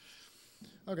 It is.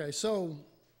 Okay, so...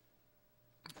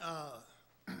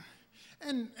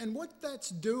 And what that's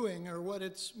doing, or what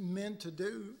it's meant to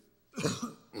do,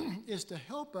 is to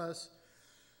help us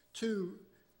to,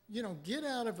 get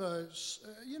out of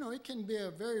it can be a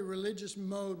very religious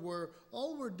mode where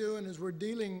all we're doing is we're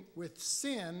dealing with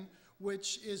sin,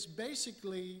 which is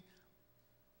basically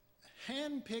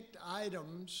hand-picked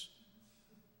items.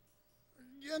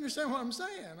 You understand what I'm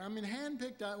saying?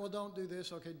 Hand-picked, well, don't do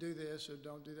this, okay, do this, or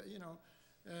don't do that,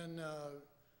 and...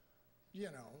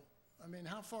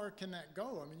 how far can that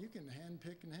go? You can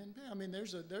handpick and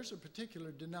handpick. There's a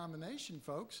particular denomination,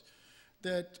 folks,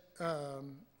 that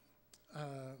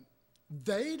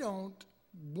they don't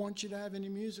want you to have any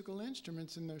musical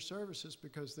instruments in their services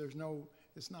because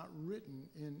it's not written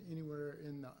anywhere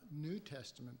in the New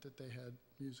Testament that they had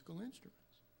musical instruments.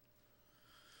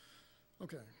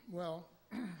 Okay, well,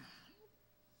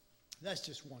 that's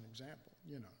just one example,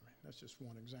 That's just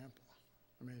one example.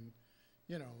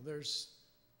 There's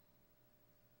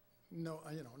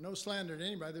no slander to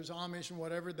anybody. There's Amish and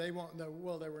whatever. They want,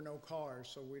 well, there were no cars,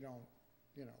 so we don't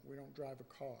drive a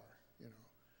car,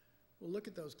 Well, look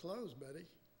at those clothes, buddy.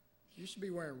 You should be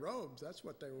wearing robes. That's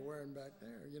what they were wearing back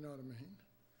there. You know what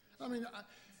I mean?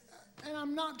 And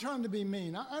I'm not trying to be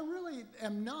mean. I really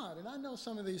am not. And I know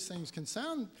some of these things can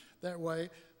sound that way.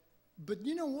 But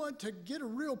you know what? To get a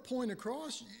real point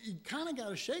across, you kind of got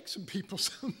to shake some people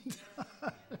sometimes.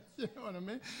 You know what I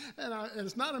mean? And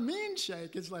it's not a mean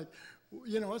shake. It's like,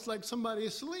 it's like somebody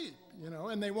asleep,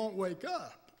 and they won't wake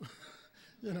up.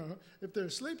 If they're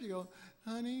asleep, you go,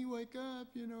 honey, wake up,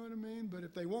 you know what I mean? But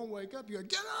if they won't wake up, you go,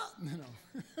 get up,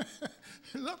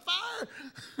 There's a fire.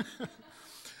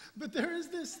 But there is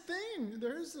this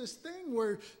thing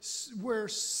where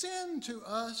sin to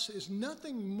us is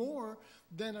nothing more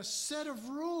than a set of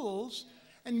rules,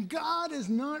 and God is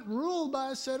not ruled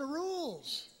by a set of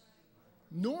rules.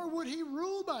 Nor would he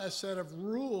rule by a set of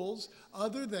rules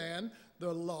other than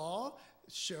the law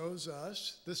shows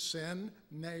us the sin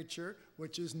nature,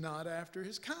 which is not after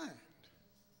his kind.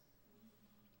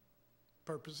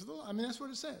 Purpose of the law. I mean, that's what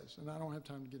it says, and I don't have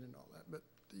time to get into all that, but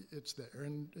it's there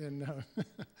in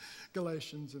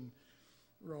Galatians and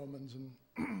Romans.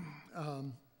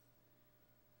 And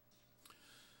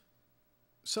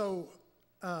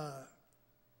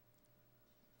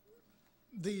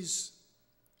these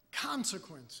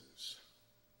consequences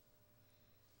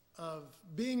of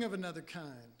being of another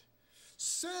kind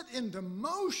set into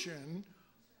motion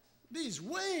these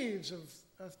waves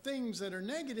of things that are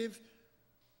negative.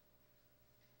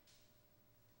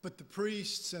 But the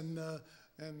priests and the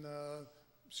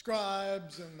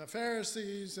scribes and the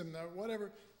Pharisees and the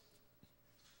whatever,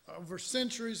 over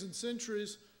centuries and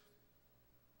centuries,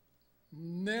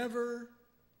 never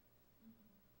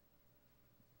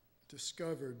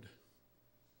discovered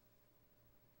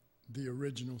the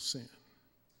original sin.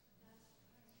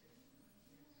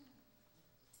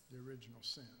 The original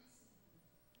sin,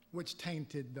 which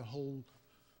tainted the whole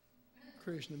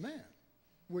creation of man,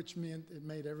 which meant it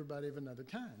made everybody of another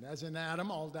kind. As in Adam,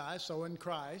 all die, so in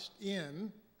Christ,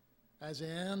 as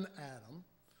in Adam,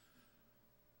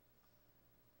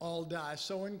 all die.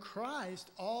 So in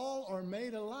Christ, all are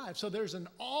made alive. So there's an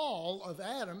all of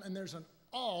Adam and there's an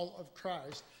all of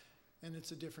Christ, and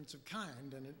it's a difference of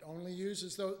kind. And it only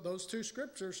uses those two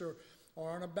scriptures or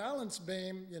on a balance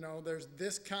beam. There's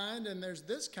this kind and there's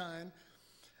this kind.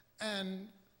 And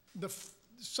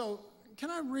so can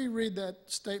I reread that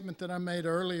statement that I made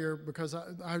earlier, because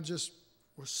I just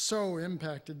was so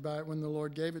impacted by it when the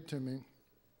Lord gave it to me.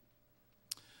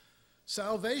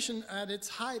 Salvation at its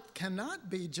height cannot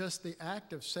be just the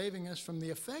act of saving us from the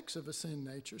effects of a sin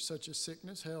nature, such as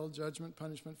sickness, hell, judgment,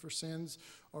 punishment for sins,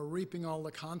 or reaping all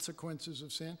the consequences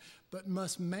of sin, but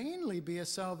must mainly be a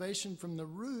salvation from the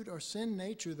root or sin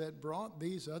nature that brought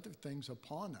these other things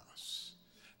upon us.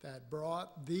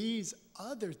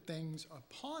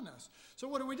 So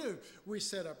what do? We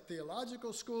set up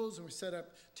theological schools and we set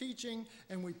up teaching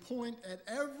and we point at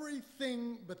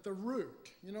everything but the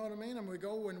root. You know what I mean? And we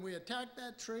go and we attack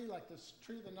that tree, like this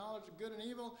tree of the knowledge of good and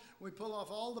evil. We pull off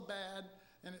all the bad,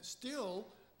 and it's still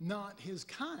not his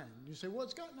kind. You say, well,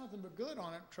 it's got nothing but good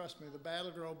on it. Trust me, the bad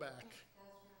will grow back.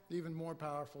 Even more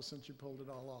powerful since you pulled it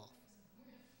all off.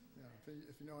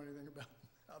 If you know anything about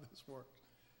how this works.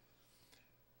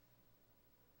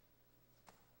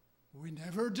 We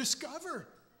never discover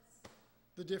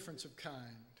the difference of kind.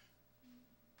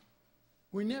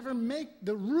 We never make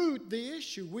the root the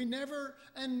issue. We never,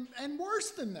 and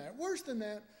worse than that,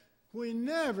 we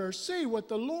never see what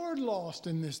the Lord lost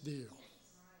in this deal.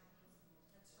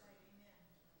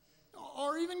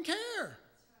 Or even care.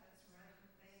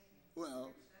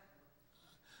 Well,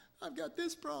 I've got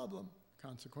this problem.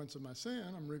 Consequence of my sin,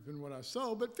 I'm reaping what I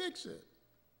sow, but fix it.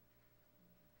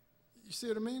 You see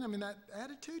what I mean? I mean, that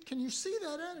attitude, can you see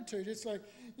that attitude? It's like,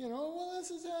 well, this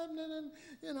is happening,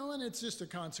 and it's just a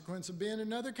consequence of being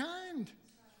another kind.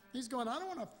 He's going, I don't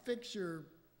want to fix your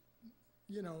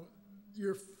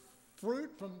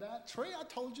fruit from that tree. I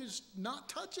told you to not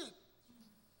touch it.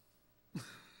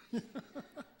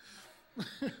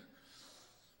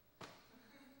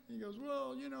 He goes,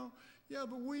 well, yeah,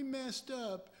 but we messed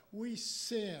up. We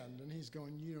sinned. And he's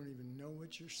going, you don't even know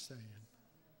what you're saying.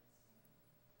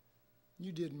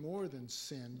 You did more than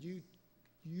sin.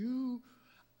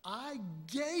 I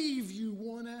gave you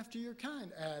one after your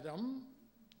kind, Adam.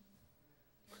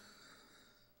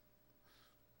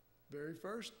 Very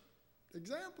first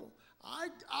example. I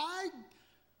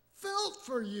felt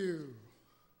for you.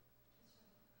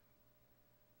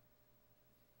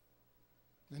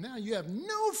 And now you have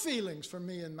no feelings for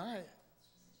me in my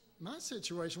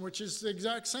situation, which is the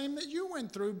exact same that you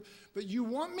went through, but you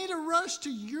want me to rush to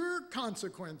your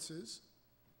consequences.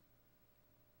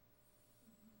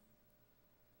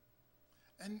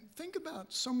 And think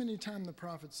about so many times the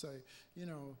prophets say,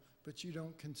 but you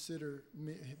don't consider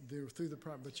me through the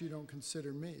prophet, but you don't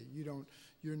consider me.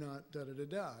 You're not da da da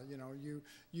da. You know,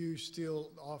 you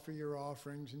still offer your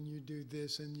offerings and you do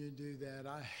this and you do that.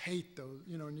 I hate those.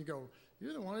 You know, and you go,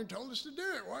 you're the one who told us to do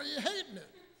it. Why are you hating it?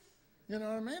 You know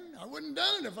what I mean? I wouldn't have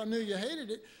done it if I knew you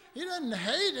hated it. He doesn't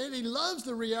hate it. He loves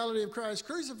the reality of Christ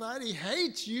crucified. He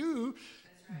hates you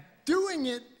doing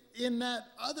it in that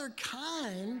other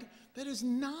kind that is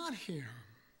not him.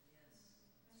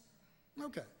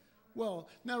 Okay. Well,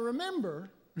 now remember,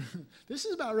 this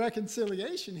is about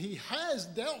reconciliation. He has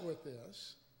dealt with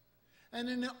this, and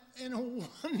in a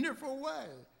wonderful way.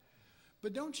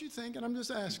 But don't you think, and I'm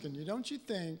just asking you, don't you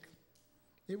think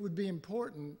it would be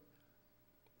important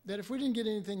that if we didn't get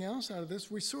anything else out of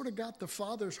this, we sort of got the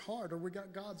Father's heart, or we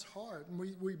got God's heart, and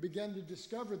we began to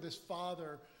discover this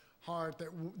Father heart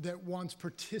that wants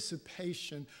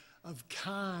participation of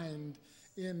kind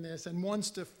in this and wants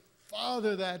to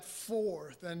father that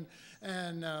forth, and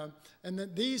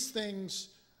that these things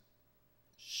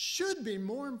should be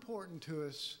more important to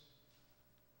us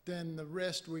than the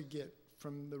rest we get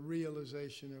from the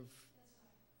realization of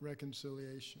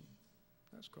reconciliation.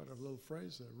 That's quite a little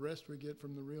phrase there. Rest we get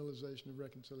from the realization of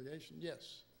reconciliation.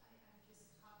 Yes. I'm just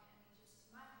talking, just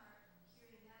to my heart, and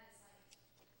hearing that is like,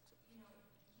 you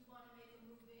want to make a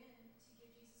move in to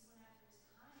give Jesus one after his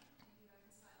time and be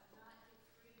reconciled, not get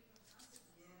free from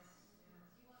consequences. You want to give him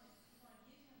one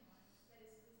that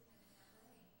is with him in that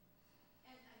way.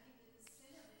 And I think that the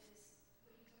sin of it is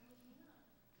what you've done with Hannah.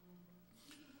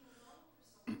 Keeping him alone for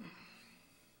so long.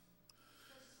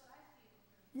 That's what I feel.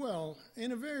 Well,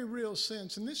 in a very real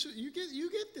sense, and this you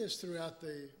get this throughout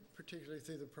particularly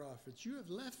through the prophets. You have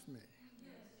left me.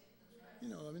 You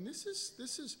know, I mean, this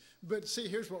is. But see,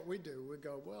 here's what we do. We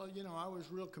go, well, I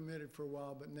was real committed for a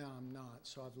while, but now I'm not,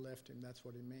 so I've left him. That's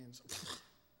what he means.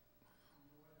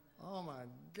 Oh my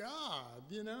God,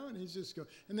 and he's just going.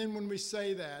 And then when we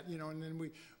say that, and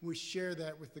then we share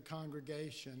that with the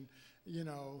congregation,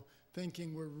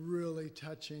 thinking we're really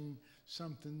touching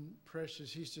something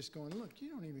precious. He's just going, look, you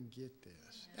don't even get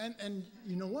this. And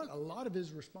you know what? A lot of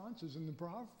his responses in the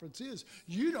prophets is,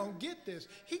 you don't get this.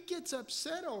 He gets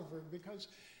upset over it because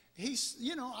he's,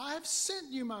 I've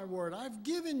sent you my word. I've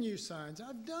given you signs.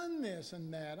 I've done this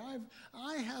and that.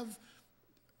 I have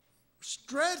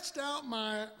stretched out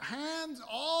my hands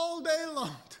all day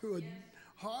long to a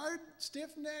hard,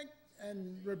 stiff-necked,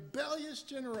 and rebellious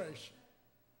generation.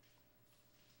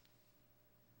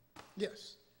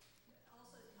 Yes.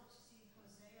 Also, it helps you see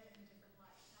Hosea in a different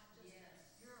light. Not just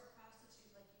you're a prostitute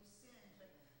like you sinned,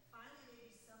 but finally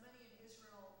maybe somebody in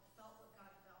Israel felt what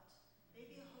God felt.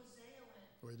 Maybe Hosea went,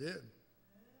 Well, he did.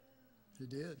 He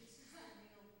did. this is the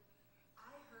real,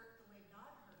 I hurt the way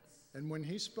God hurts. And when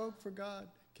he spoke for God,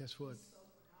 guess what?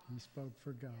 He spoke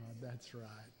for God. That's right.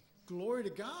 Glory to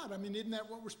God. I mean, isn't that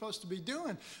what we're supposed to be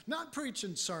doing? Not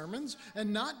preaching sermons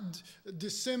and not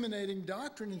disseminating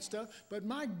doctrine and stuff, but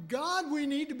my God, we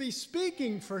need to be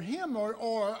speaking for him,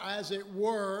 or as it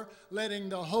were, letting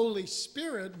the Holy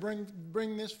Spirit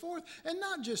bring this forth. And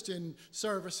not just in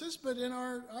services, but in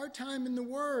our time in the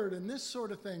Word and this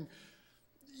sort of thing.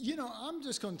 I'm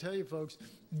just going to tell you, folks,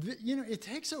 it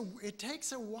takes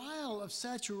a while of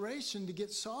saturation to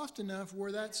get soft enough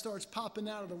where that starts popping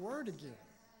out of the Word again.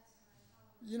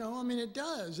 It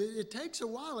does. It takes a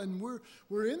while, and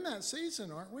we're in that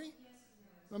season, aren't we?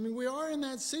 I mean, we are in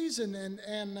that season,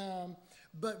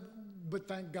 but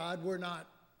thank God we're not,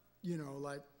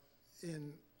 like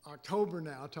in October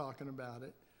now talking about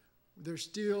it. There's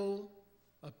still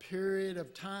a period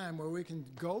of time where we can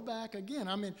go back again.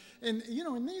 I mean, and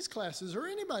in these classes or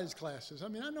anybody's classes, I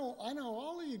mean, I know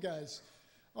all of you guys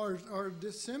are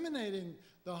disseminating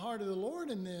the heart of the Lord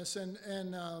in this, and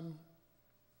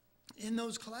in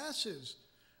those classes,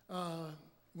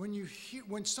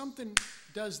 when something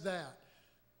does that,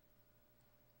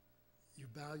 you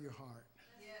bow your heart.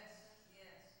 Yes.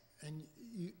 And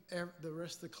the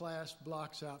rest of the class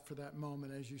blocks out for that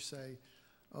moment as you say,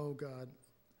 oh God,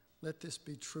 let this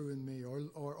be true in me,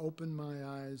 or open my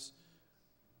eyes.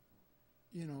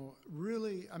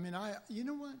 Really, I mean, you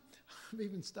know what? I've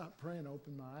even stopped praying,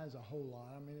 open my eyes a whole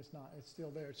lot. I mean, it's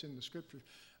still there, it's in the scriptures.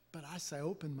 But I say,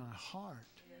 open my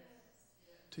heart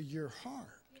to your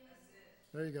heart.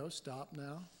 There you go. Stop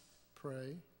now.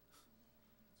 Pray.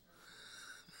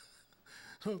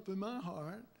 Open my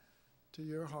heart to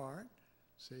your heart.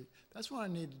 See, that's what I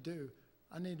need to do.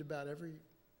 I need about every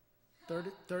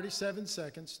 37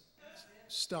 seconds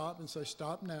stop and say,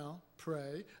 stop now.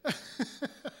 Pray.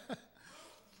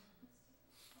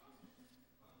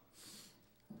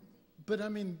 But I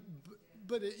mean,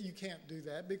 you can't do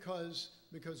that because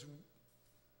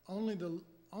only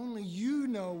only you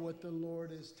know what the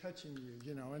Lord is touching you,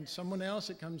 you know, and someone else,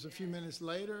 it comes a few minutes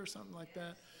later or something like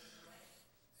that.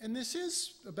 And this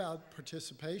is about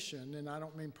participation, and I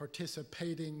don't mean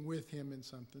participating with him in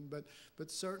something, but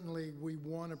certainly we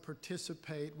want to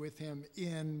participate with him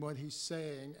in what he's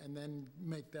saying and then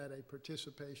make that a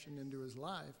participation into his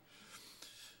life.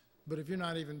 But if you're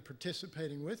not even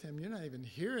participating with him, you're not even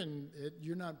hearing it,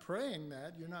 you're not praying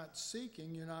that, you're not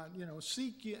seeking, you're not, you know,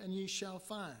 seek ye and ye shall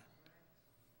find.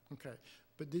 Okay,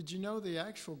 but did you know the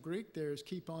actual Greek there is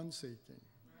keep on seeking?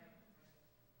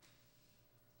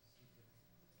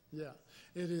 Yeah,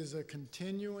 it is a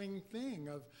continuing thing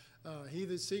of he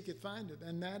that seeketh findeth.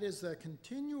 And that is a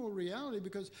continual reality,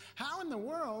 because how in the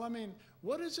world, I mean,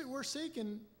 what is it we're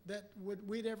seeking that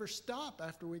we'd ever stop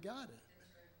after we got it?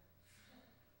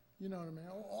 You know what I mean?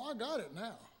 Oh, I got it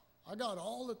now. I got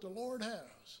all that the Lord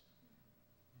has.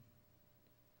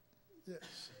 Yes.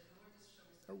 The Lord just showed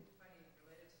me something funny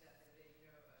related to that the other day.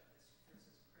 You know, the scripture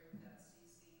says pray without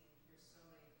ceasing, and you hear so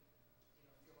many, you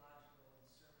know, theological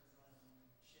sermons on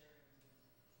sharing.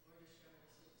 The Lord just showed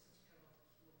me such kind of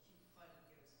a little cute fun.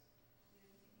 He goes, you know,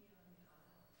 you can be on the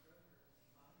aisle at Kroger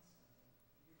buying something,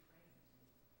 and you're praying to me,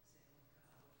 saying, oh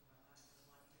God, look for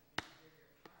my life, I want you to hear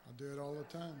your heart. I do it all the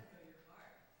time. I know your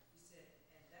heart. He said,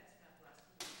 and that's not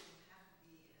blasphemy. You don't have to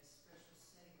be in a special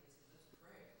setting where he said, let's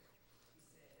pray. He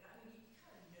said, and I mean, you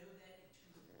kind of know that in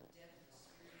terms of the depth of the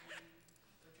spirit in you,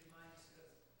 but your mind just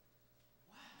goes,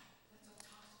 wow, that's a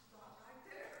tough thought right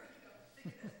there. You know,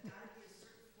 thinking that's got to be a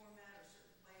certain format or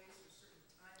certain place or certain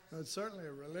time. It's certainly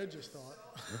a religious thought.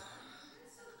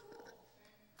 That's so cool.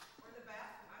 Or the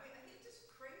bathroom. I mean, I think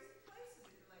just crazy places that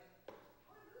you're like,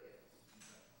 hallelujah.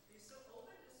 You're so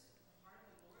open to the heart of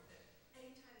the Lord that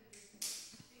anytime you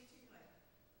just speak to you, like,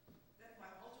 that's my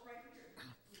altar right here.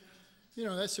 You know? You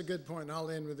know, that's a good point. And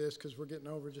I'll end with this because we're getting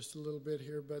over just a little bit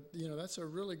here. But, you know, that's a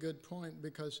really good point,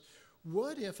 because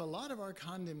what if a lot of our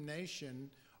condemnation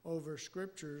over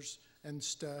scriptures and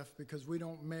stuff, because we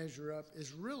don't measure up,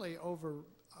 is really over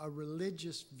a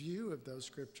religious view of those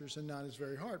scriptures and not as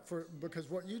very hard? Because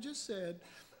what you just said,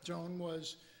 Joan,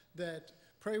 was that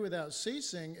pray without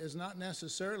ceasing is not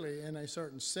necessarily in a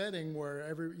certain setting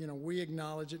where we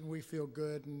acknowledge it and we feel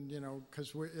good, and, you know,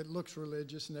 because it looks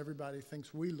religious and everybody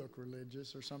thinks we look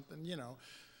religious or something, you know,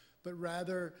 but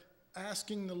rather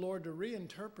asking the Lord to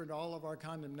reinterpret all of our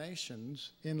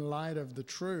condemnations in light of the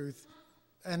truth.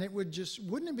 And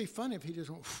wouldn't it be fun if he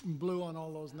just blew on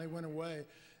all those and they went away,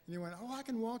 and you went, oh, I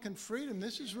can walk in freedom.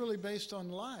 This is really based on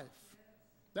life.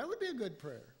 That would be a good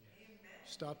prayer.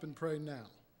 Stop and pray now.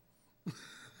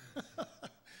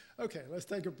 Okay, let's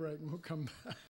take a break and we'll come back.